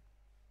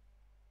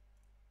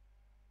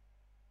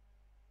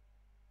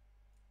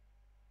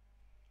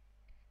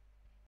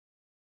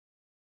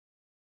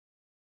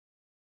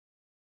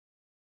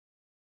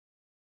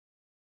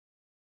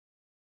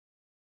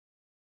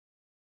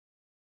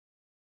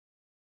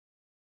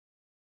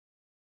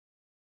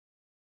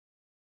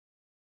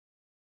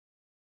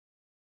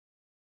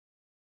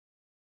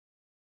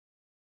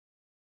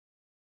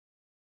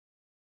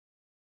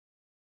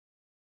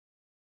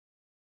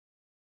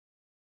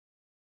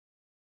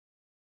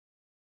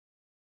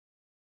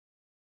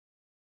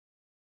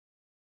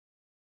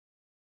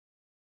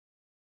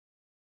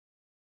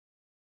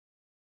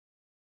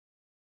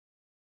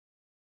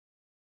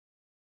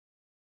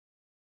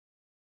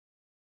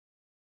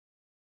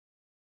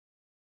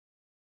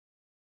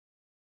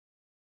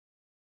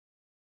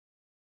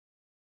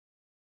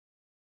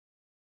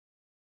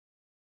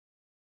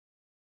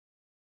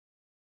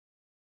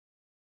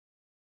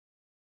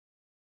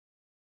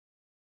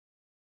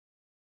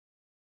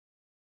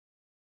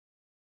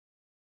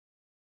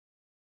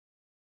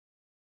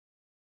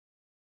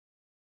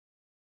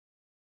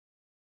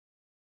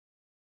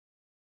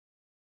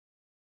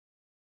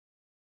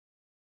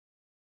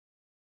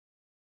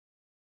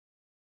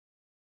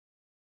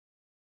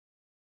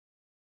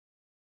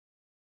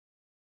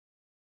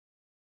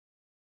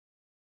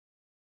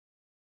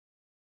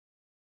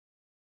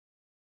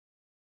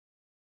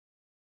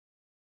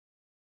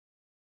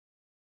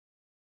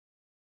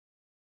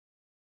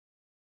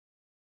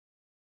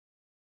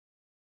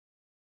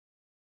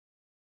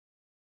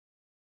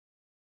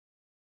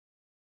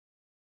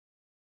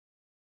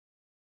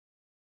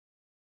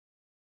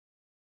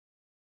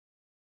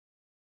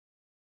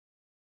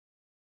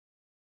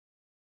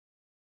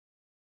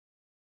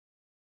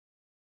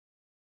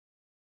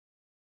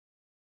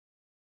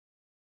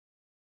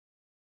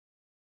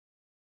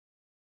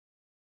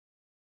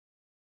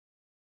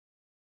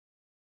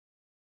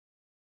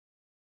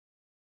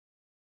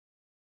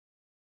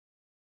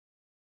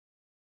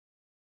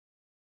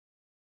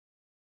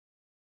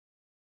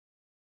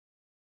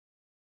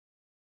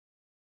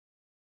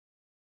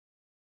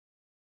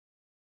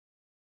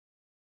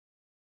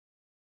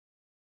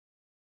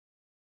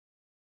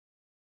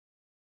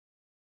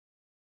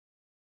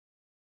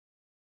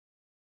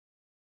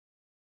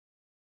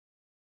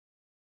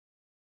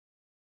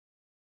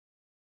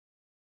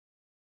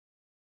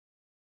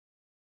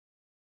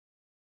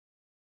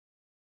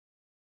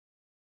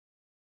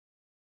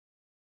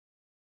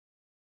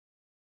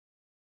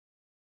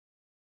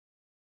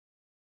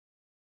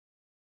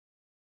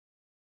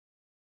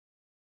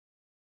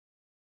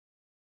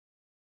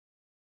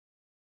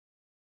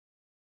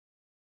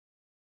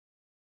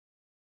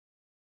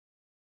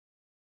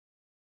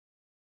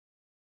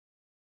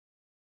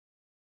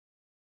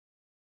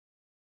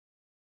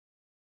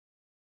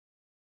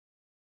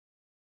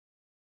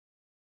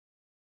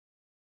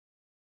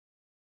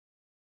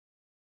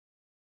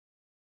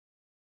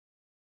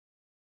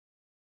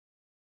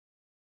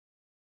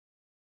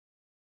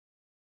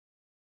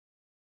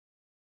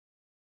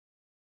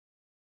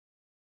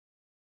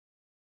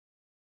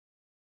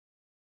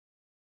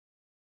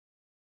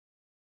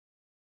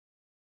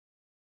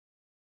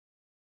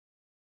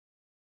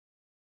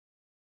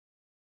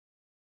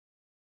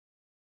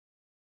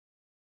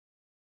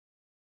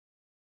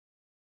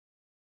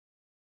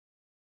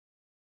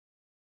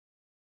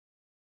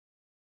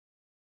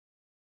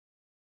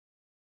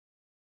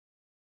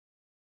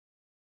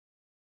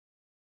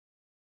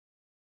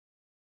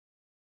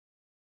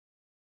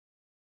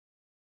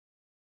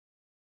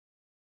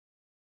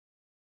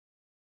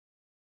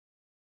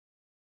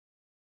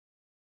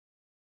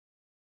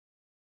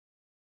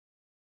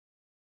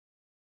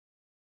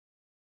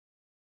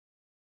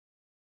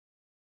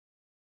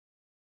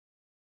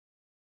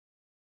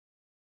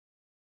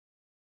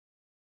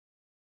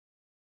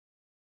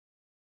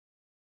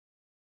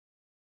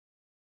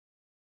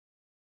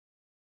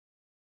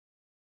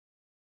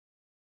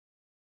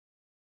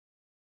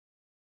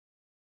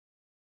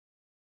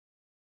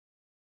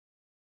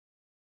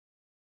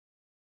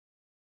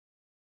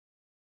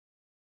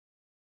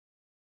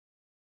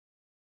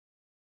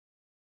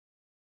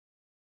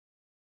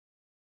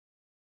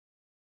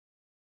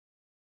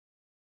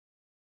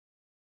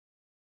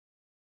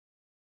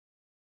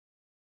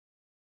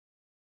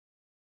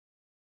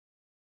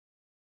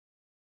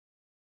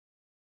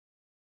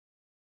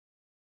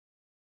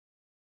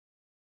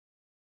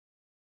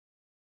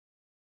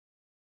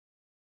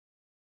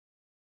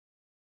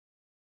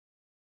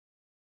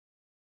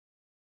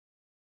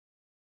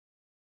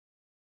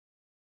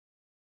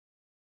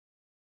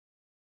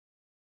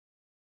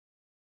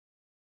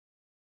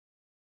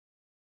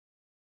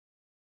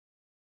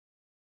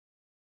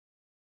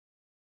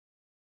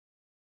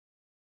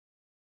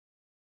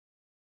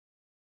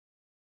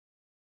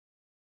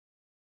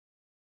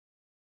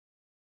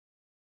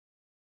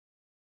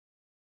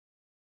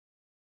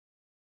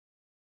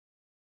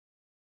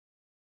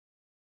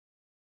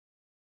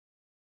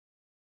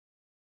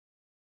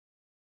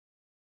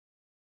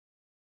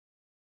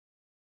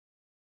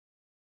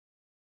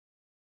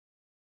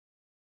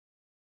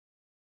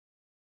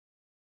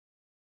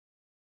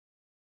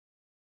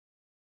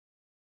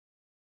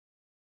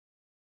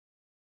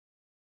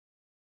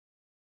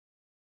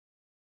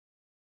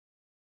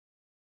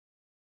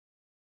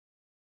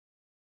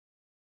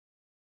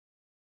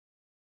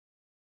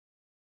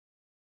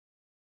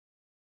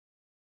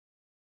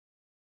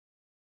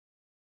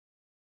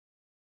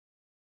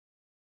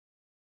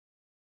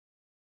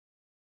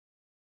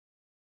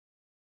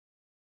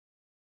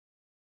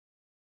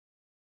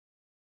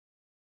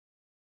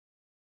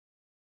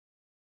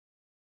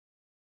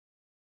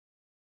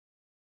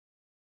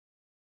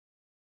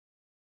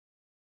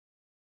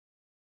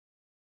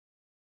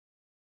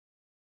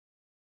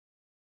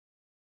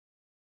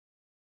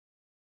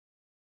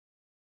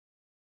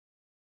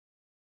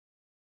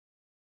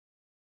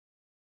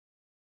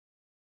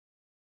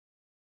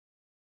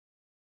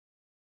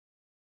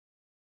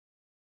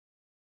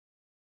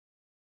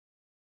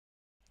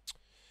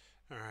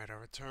 Alright, I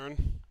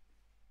return.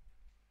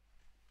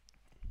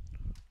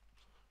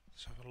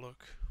 Let's have a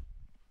look.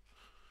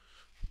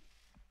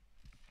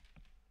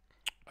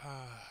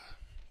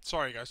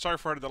 Sorry guys, sorry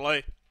for the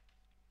delay.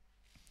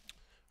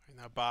 Right,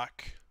 now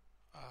back.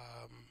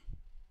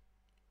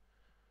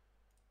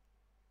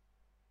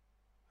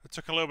 It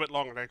took a little bit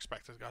longer than I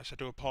expected, guys. I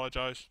do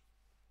apologize.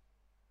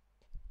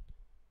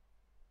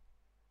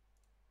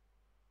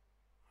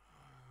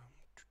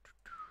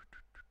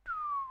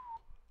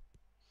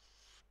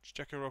 Just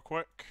checking real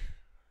quick.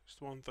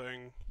 Just one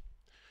thing.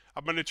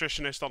 I'm a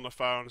nutritionist on the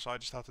phone, so I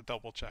just have to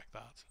double check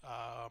that.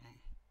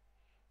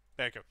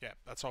 There you go. Yeah,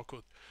 that's all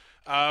good.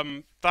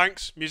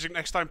 Thanks. Music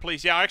next time,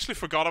 please. Yeah, I actually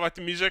forgot about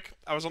the music.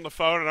 I was on the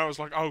phone and I was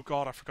like, oh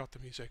god, I forgot the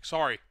music.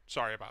 Sorry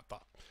about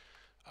that.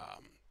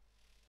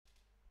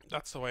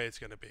 That's the way it's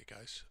gonna be,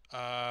 guys.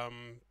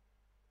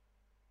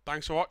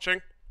 Thanks for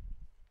watching.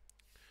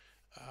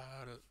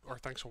 Or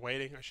thanks for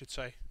waiting, I should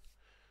say.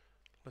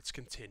 Let's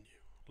continue.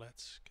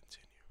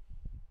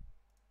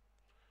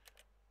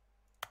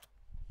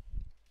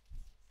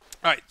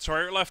 Alright, so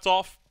where we left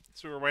off,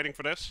 so we were waiting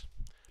for this.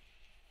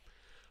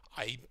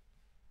 I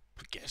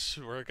guess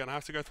we're gonna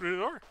have to go through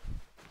the door.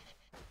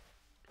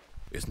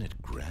 Isn't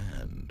it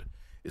grand?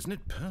 Isn't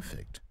it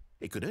perfect?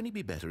 It could only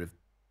be better if...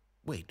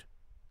 Wait,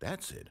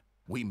 that's it.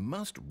 We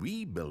must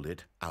rebuild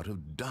it out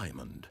of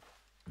diamond.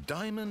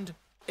 Diamond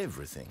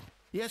everything.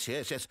 Yes.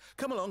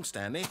 Come along,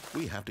 Stanley.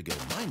 We have to go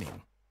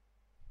mining.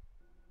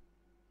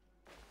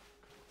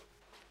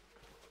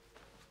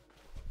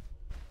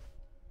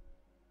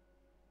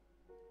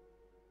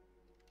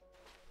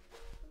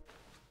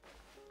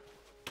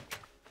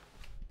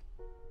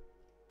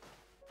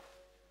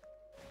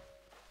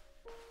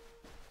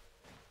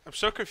 I'm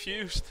so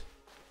confused.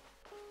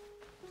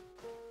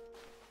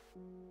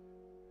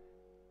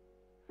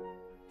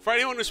 For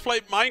anyone who's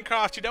played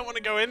Minecraft, you don't want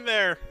to go in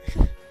there.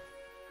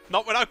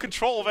 Not without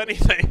control of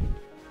anything.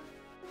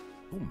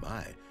 Oh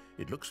my,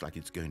 it looks like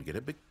it's going to get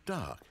a bit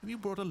dark. Have you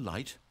brought a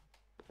light?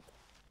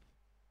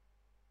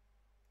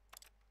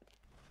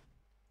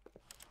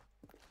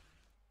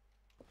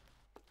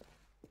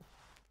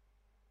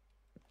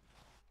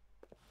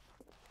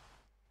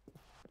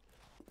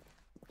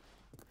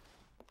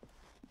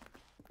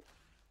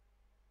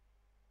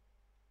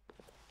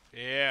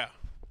 Yeah.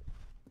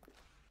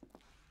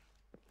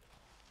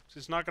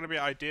 This is not going to be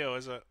ideal,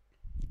 is it?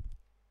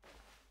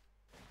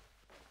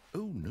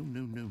 Oh,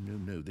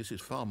 no. This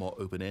is far more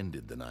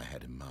open-ended than I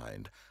had in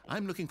mind.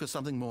 I'm looking for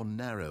something more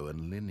narrow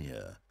and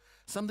linear.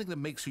 Something that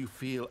makes you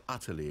feel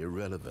utterly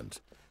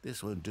irrelevant.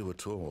 This won't do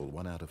at all.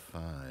 1 out of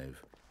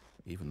 5.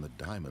 Even the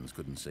diamonds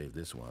couldn't save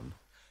this one.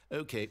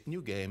 Okay,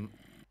 new game.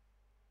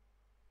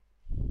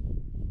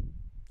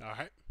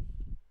 Alright.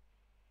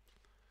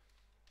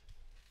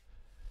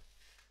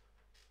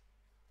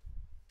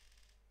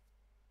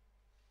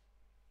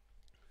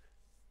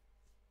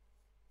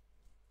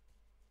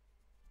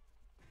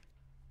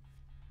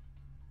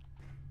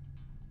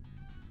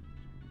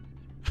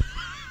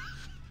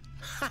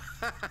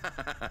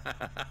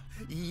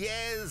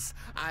 Yes!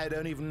 I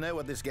don't even know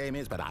what this game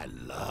is, but I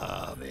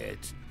love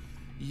it.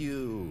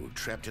 You,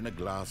 trapped in a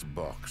glass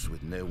box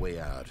with no way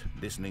out,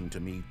 listening to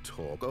me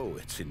talk. Oh,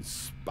 it's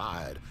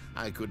inspired.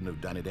 I couldn't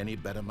have done it any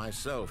better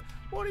myself.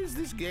 What is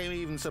this game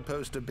even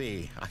supposed to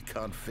be? I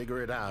can't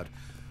figure it out.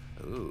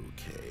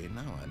 Okay,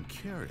 now I'm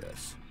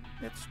curious.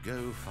 Let's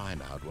go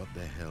find out what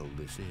the hell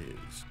this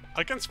is.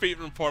 I can speed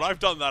report. I've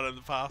done that in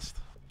the past.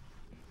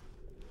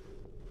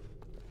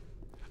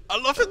 I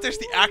love that there's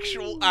the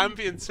actual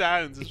ambient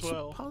sounds as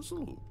well. It's a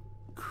puzzle.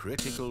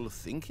 Critical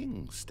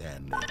thinking,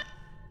 Stanley.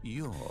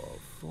 Your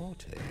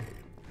forte.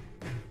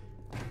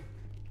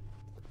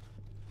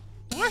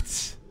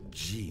 What?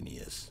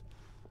 Genius.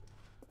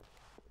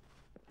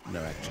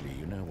 No, actually,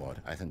 you know what?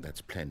 I think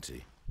that's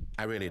plenty.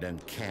 I really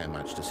don't care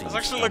much to see. I was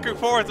actually looking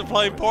forward to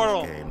playing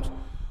Portal. Games,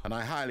 and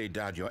I highly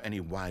doubt you're any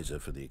wiser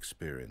for the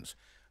experience.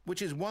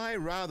 Which is why,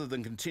 rather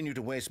than continue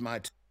to waste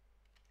my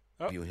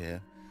time, you here,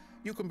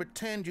 you can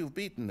pretend you've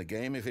beaten the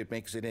game if it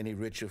makes it any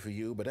richer for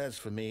you. But as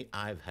for me,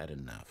 I've had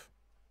enough.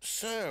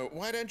 So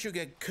why don't you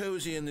get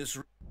cozy in this?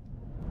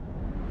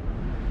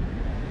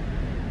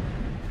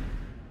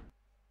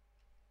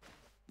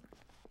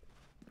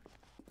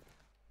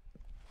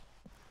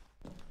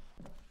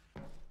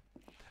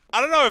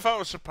 I don't know if I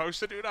was supposed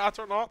to do that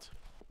or not.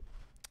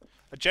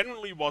 I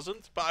genuinely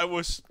wasn't, but I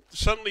was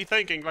suddenly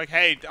thinking, like,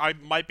 hey, I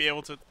might be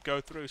able to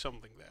go through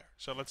something there.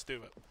 So let's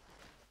do it.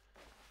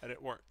 And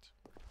it worked.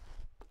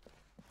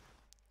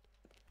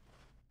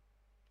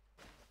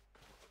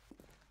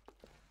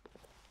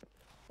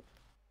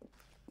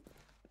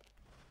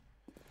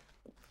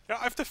 Yeah,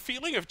 I have the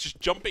feeling of just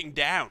jumping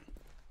down.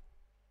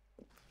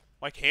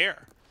 Like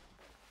here.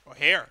 Or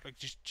here. Like,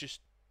 just...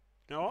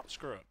 You know what?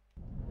 Screw it.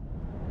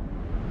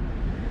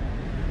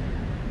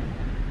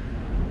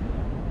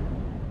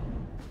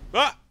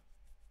 Ah!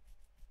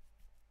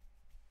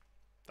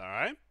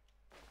 Alright.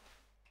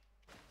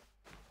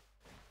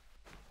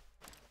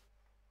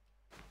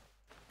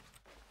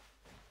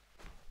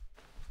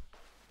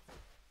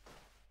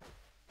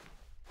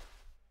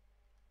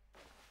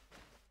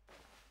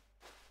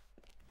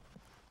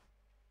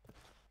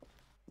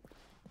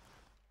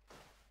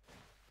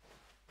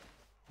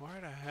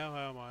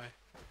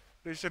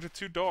 These are the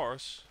two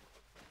doors.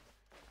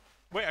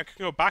 Wait, I can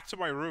go back to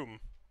my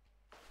room.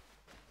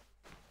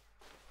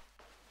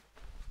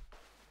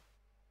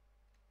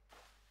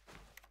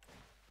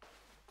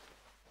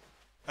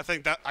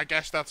 I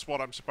guess that's what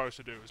I'm supposed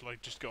to do, is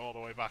like just go all the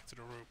way back to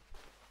the room.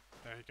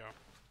 There you go.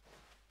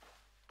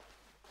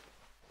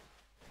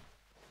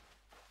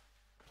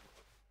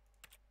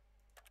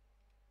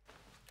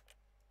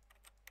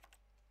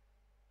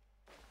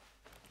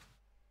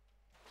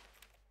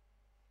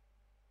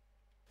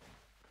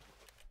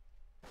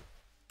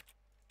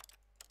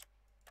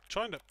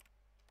 Trying to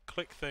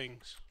click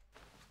things.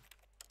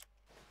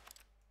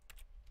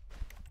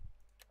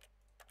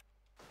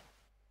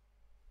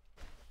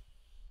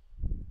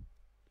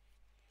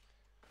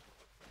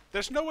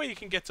 There's no way you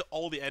can get to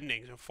all the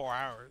endings in 4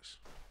 hours.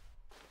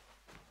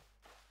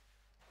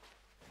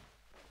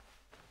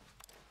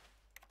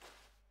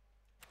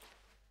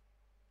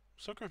 I'm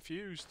so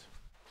confused.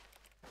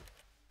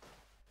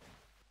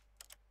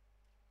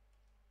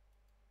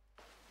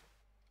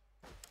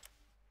 I'll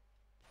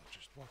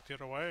just walk the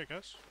other way, I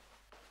guess.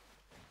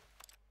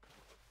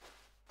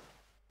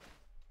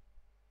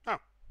 Oh.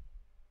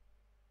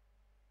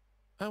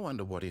 I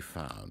wonder what he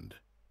found.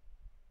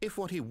 If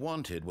what he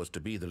wanted was to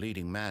be the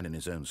leading man in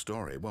his own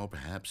story, well,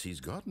 perhaps he's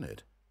gotten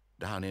it.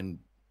 Down in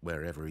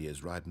wherever he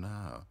is right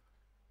now.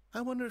 I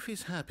wonder if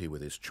he's happy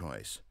with his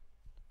choice,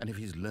 and if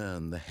he's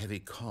learned the heavy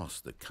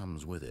cost that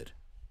comes with it.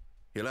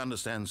 He'll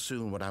understand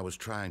soon what I was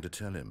trying to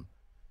tell him.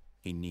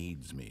 He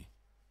needs me.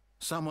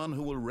 Someone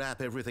who will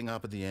wrap everything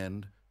up at the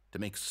end, to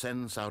make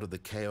sense out of the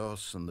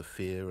chaos and the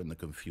fear and the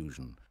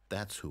confusion.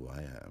 That's who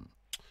I am.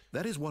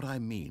 That is what I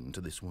mean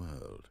to this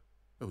world.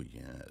 Oh,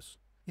 yes.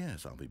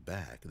 Yes, I'll be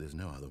back. There's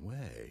no other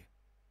way.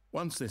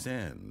 Once this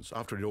ends,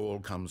 after it all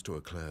comes to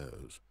a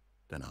close,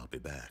 then I'll be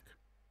back.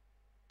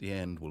 The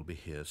end will be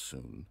here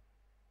soon.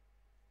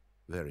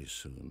 Very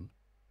soon.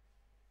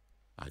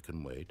 I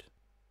can wait.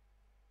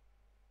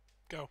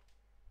 Go.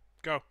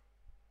 Go.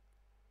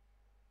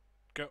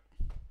 Go.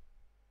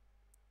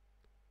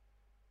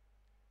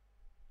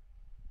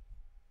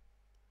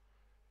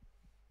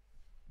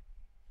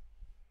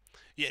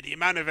 Yeah, the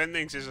amount of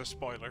endings is a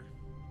spoiler.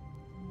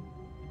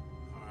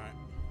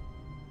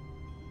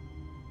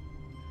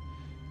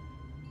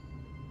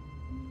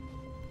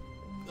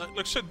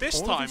 Look, so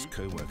this all time... All his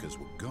co-workers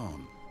were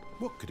gone.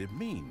 What could it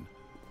mean?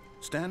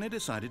 Stanley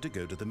decided to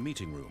go to the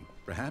meeting room.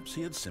 Perhaps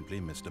he had simply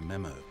missed a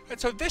memo. And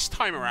so this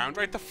time around,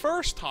 right, the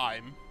first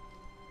time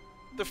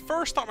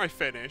I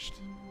finished,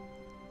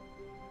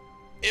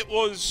 it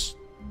was...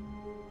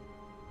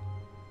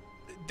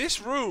 This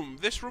room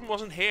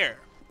wasn't here.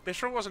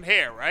 This room wasn't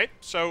here, right?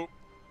 So,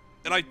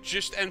 and I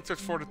just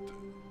entered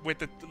with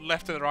the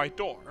left and the right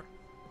door.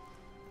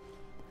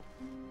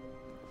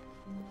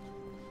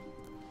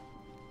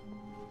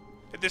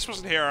 This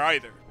wasn't here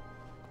either.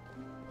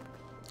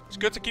 It's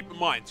good to keep in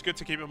mind. It's good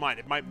to keep in mind.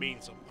 It might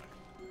mean something.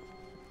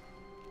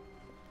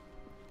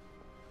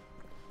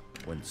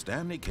 When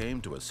Stanley came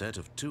to a set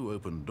of 2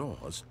 open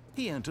doors,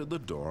 he entered the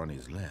door on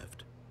his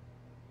left.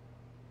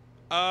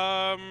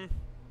 I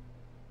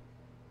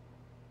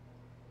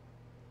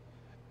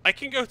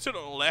can go to the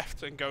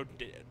left and go...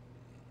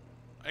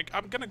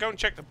 I'm gonna go and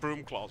check the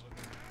broom closet.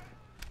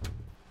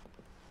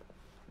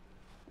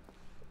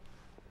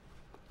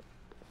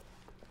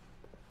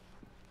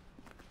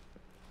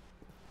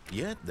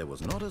 Yet there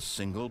was not a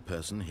single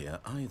person here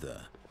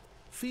either.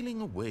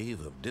 Feeling a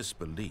wave of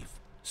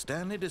disbelief,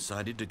 Stanley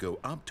decided to go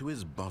up to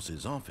his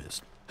boss's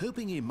office,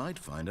 hoping he might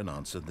find an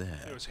answer there.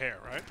 It was here,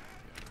 right?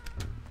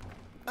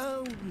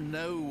 Oh,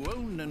 no.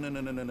 Oh, no, no, no,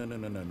 no, no, no, no,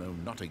 no, no, no,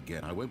 not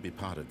again. I won't be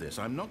part of this.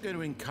 I'm not going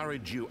to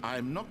encourage you.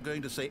 I'm not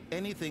going to say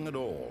anything at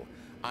all.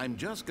 I'm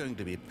just going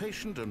to be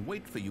patient and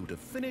wait for you to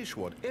finish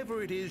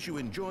whatever it is you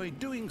enjoy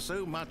doing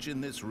so much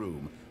in this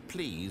room.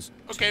 Please,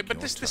 okay,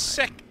 but this is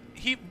the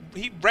he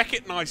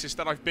recognizes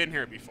that I've been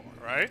here before,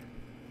 right?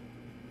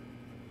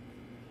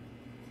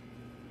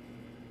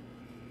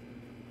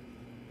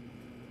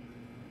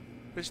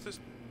 It's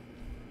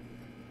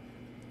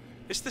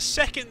the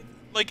second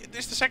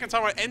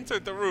time I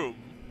entered the room,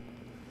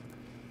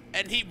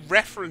 and he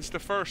referenced the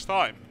first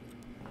time.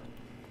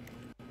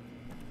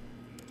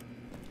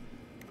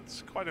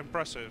 That's quite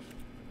impressive.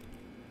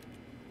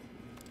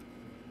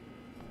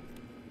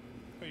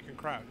 Oh, you can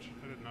crouch.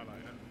 I didn't know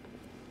that yet.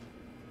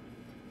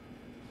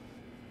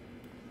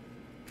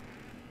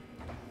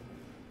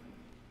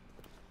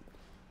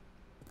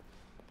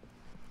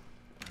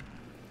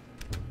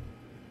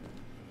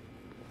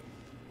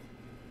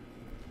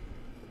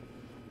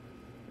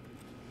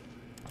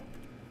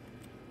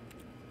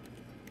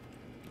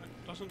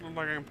 Doesn't look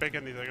like I can pick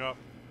anything up.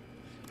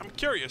 I'm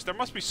curious, there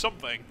must be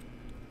something.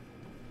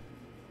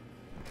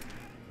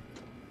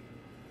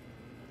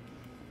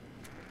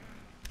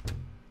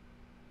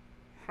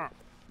 Huh.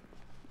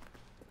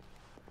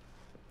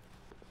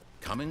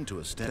 Coming to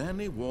a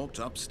Stanley walked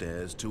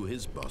upstairs to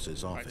his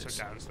boss's office. Right,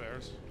 so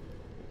downstairs.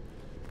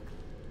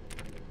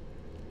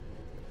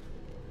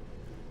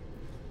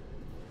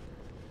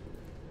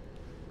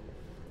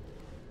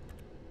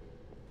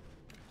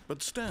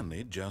 But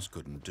Stanley just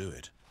couldn't do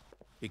it.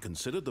 He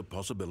considered the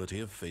possibility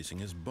of facing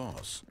his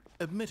boss,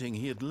 admitting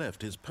he had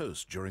left his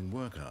post during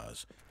work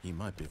hours. He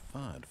might be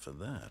fired for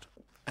that.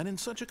 And in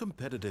such a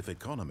competitive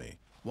economy,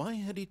 why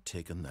had he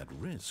taken that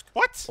risk?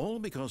 What? All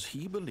because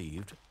he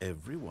believed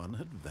everyone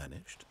had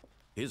vanished?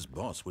 His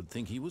boss would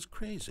think he was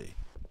crazy.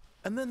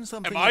 And then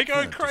something Am I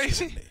going occurred to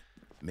crazy? Stanley.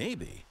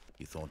 Maybe,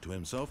 he thought to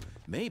himself,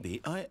 maybe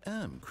I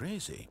am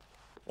crazy.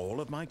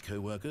 All of my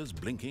co-workers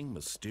blinking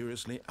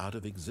mysteriously out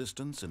of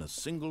existence in a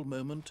single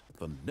moment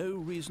for no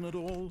reason at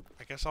all.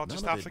 I guess I'll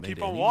just None have of to it keep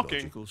made on any walking.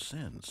 logical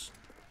sense.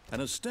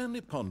 And as Stanley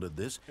pondered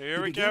this, Here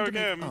he we began go to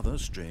make again. other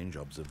strange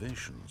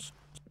observations.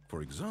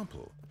 For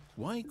example,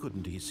 why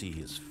couldn't he see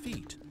his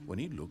feet when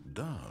he looked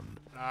down?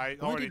 I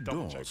Why already did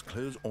double doors checked.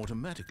 close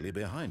automatically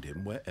behind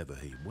him wherever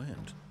he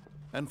went?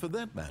 And for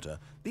that matter,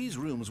 these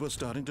rooms were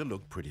starting to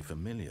look pretty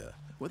familiar.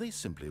 Were they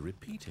simply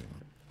repeating?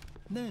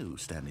 No,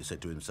 Stanley said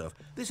to himself,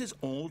 this is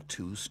all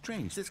too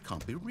strange. This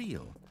can't be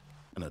real.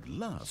 And at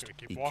last, gonna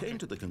keep he walking. came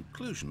to the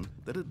conclusion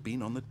that had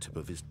been on the tip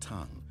of his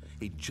tongue.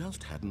 He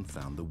just hadn't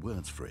found the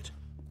words for it.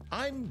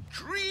 I'm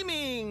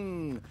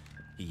dreaming,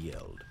 he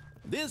yelled.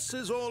 This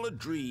is all a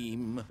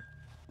dream.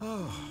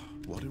 Oh,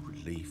 what a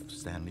relief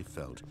Stanley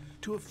felt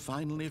to have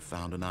finally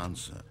found an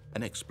answer,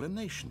 an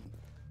explanation.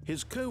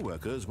 His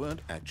co-workers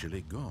weren't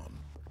actually gone.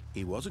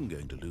 He wasn't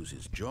going to lose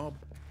his job.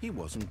 He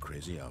wasn't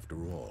crazy after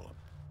all.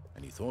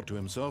 And he thought to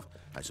himself,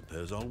 I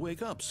suppose I'll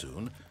wake up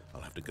soon.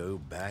 I'll have to go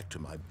back to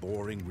my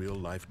boring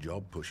real-life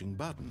job pushing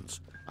buttons.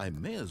 I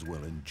may as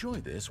well enjoy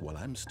this while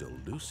I'm still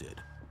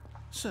lucid.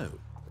 So,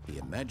 he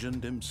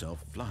imagined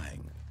himself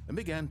flying and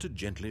began to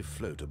gently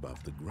float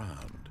above the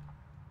ground.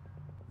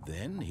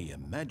 Then he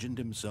imagined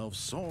himself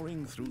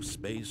soaring through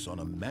space on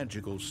a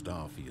magical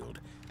starfield,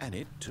 and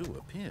it too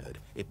appeared.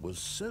 It was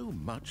so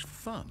much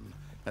fun,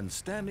 and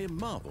Stanley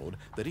marveled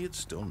that he had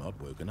still not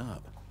woken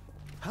up.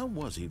 How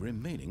was he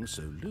remaining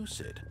so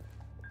lucid?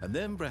 And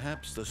then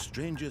perhaps the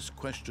strangest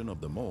question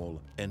of them all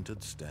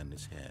entered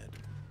Stanley's head.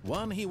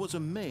 One he was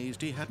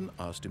amazed he hadn't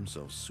asked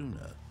himself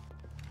sooner.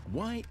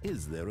 Why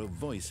is there a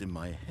voice in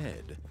my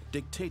head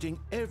dictating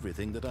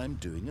everything that I'm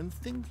doing and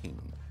thinking?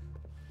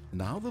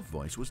 Now the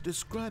voice was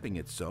describing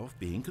itself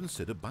being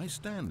considered by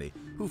Stanley,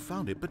 who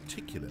found it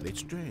particularly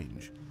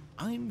strange.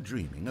 I'm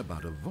dreaming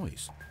about a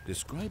voice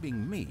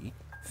describing me,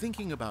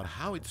 thinking about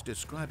how it's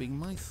describing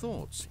my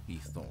thoughts, he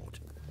thought.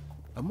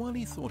 And while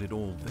he thought it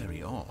all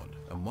very odd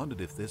and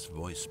wondered if this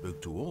voice spoke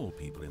to all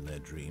people in their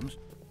dreams,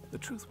 the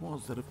truth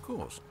was that, of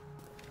course,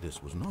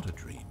 this was not a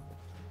dream.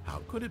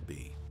 How could it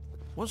be?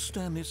 Was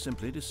Stanley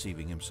simply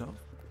deceiving himself,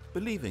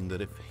 believing that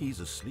if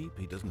he's asleep,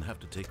 he doesn't have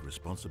to take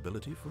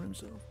responsibility for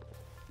himself?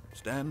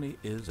 Stanley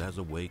is as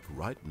awake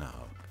right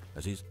now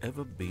as he's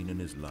ever been in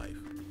his life.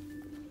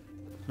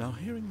 Now,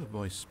 hearing the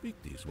voice speak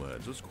these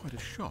words was quite a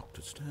shock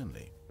to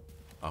Stanley.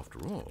 After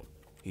all,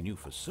 he knew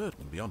for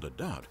certain, beyond a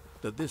doubt,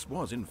 that this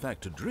was in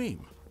fact a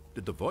dream.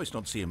 Did the voice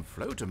not see him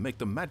float and make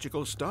the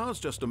magical stars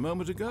just a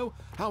moment ago?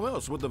 How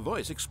else would the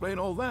voice explain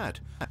all that?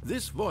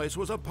 This voice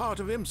was a part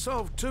of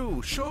himself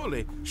too.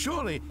 Surely,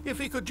 if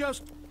he could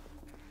just...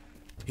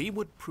 He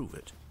would prove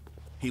it.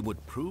 He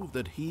would prove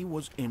that he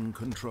was in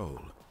control,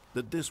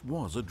 that this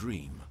was a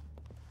dream.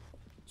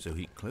 So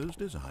he closed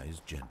his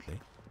eyes gently,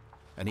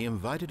 and he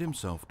invited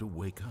himself to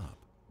wake up.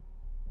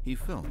 He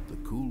felt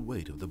the cool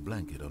weight of the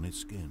blanket on his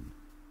skin,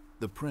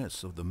 the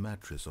press of the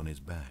mattress on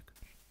his back,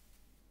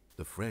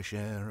 the fresh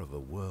air of a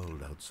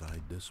world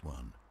outside this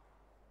one.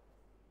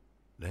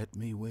 Let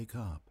me wake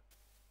up,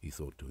 he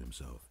thought to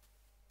himself.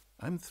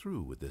 I'm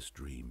through with this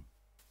dream.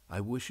 I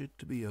wish it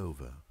to be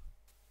over.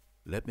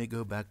 Let me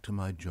go back to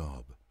my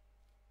job.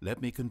 Let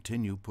me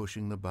continue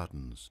pushing the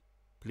buttons.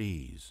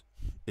 Please,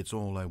 it's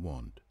all I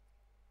want.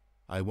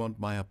 I want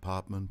my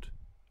apartment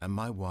and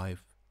my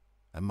wife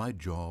and my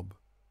job.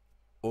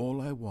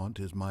 All I want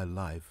is my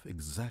life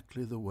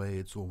exactly the way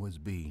it's always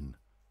been.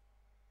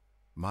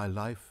 My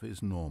life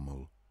is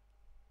normal.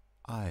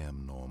 I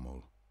am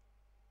normal.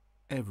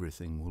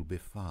 Everything will be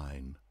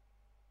fine.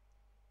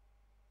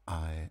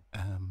 I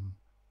am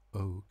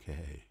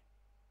okay.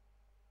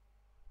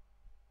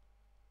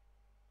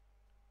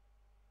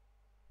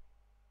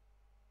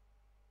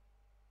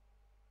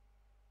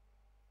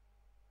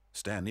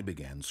 Stanley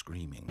began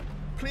screaming.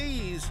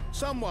 Please,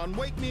 someone,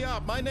 wake me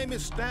up. My name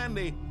is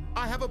Stanley.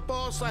 I have a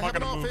boss. I have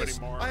an office.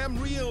 I am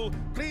real.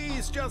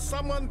 Please, just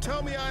someone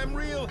tell me I am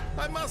real.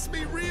 I must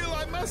be real.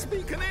 I must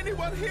be. Can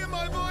anyone hear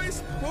my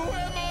voice? Who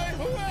am I?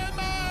 Who am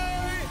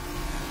I?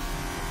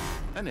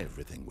 And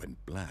everything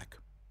went black.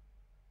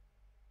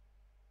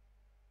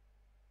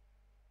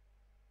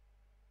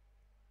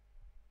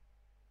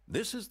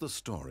 This is the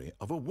story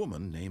of a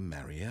woman named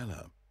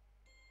Mariella.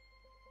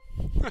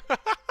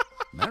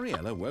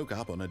 Mariella woke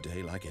up on a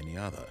day like any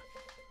other.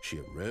 She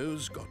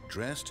arose, got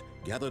dressed,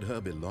 gathered her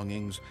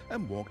belongings,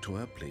 and walked to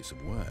her place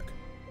of work.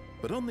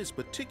 But on this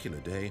particular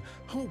day,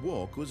 her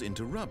walk was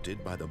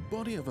interrupted by the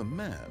body of a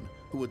man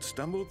who had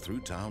stumbled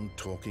through town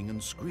talking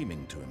and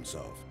screaming to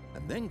himself,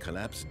 and then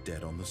collapsed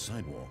dead on the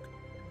sidewalk.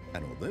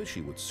 And although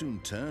she would soon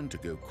turn to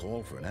go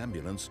call for an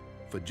ambulance,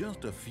 For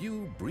just a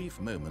few brief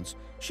moments,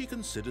 she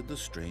considered the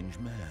strange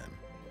man.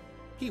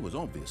 He was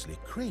obviously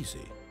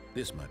crazy.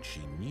 This much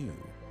she knew.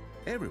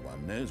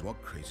 Everyone knows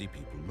what crazy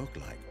people look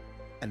like.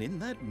 And in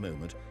that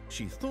moment,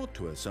 she thought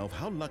to herself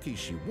how lucky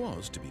she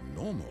was to be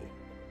normal.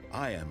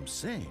 I am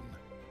sane.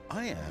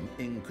 I am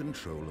in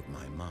control of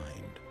my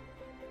mind.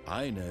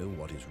 I know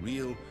what is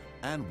real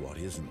and what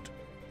isn't.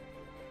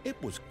 It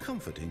was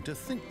comforting to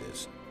think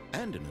this,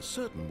 and in a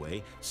certain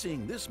way,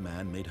 seeing this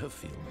man made her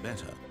feel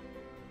better.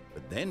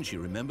 But then she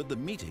remembered the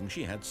meeting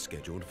she had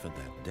scheduled for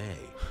that day.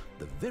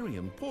 The very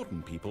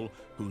important people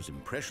whose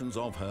impressions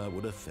of her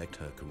would affect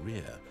her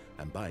career,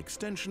 and by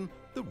extension,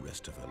 the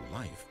rest of her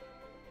life.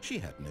 She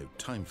had no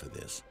time for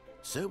this,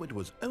 so it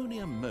was only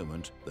a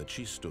moment that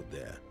she stood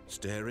there,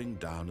 staring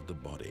down at the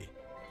body.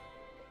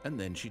 And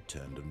then she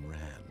turned and ran.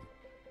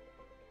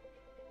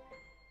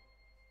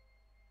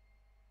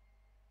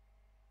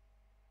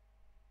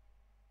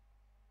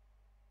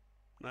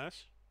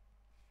 Nice.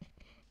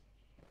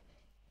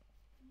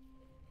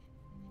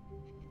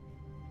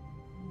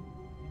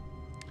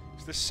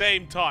 It's the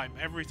same time,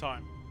 every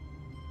time.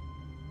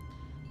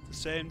 It's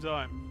the same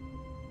time.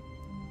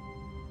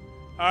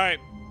 Alright.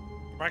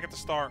 Back at the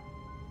start.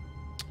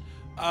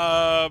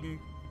 I'm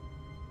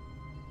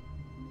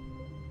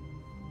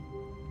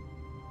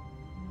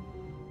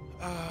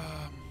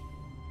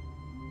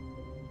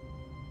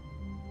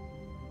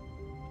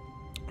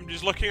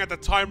just looking at the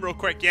time real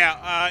quick.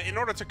 Yeah, in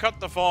order to cut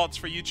the VODs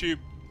for YouTube,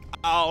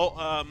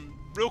 I'll,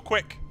 real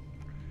quick,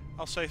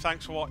 I'll say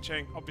thanks for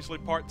watching. Obviously,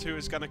 part 2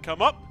 is going to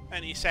come up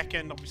any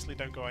second. Obviously,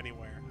 don't go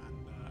anywhere.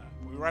 And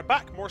we'll be right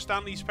back. More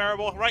Stanley's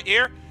Parable right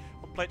here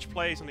on Pledge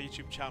Plays on the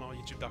YouTube channel,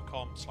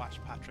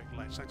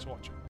 youtube.com/PatrickLetch. Thanks for watching.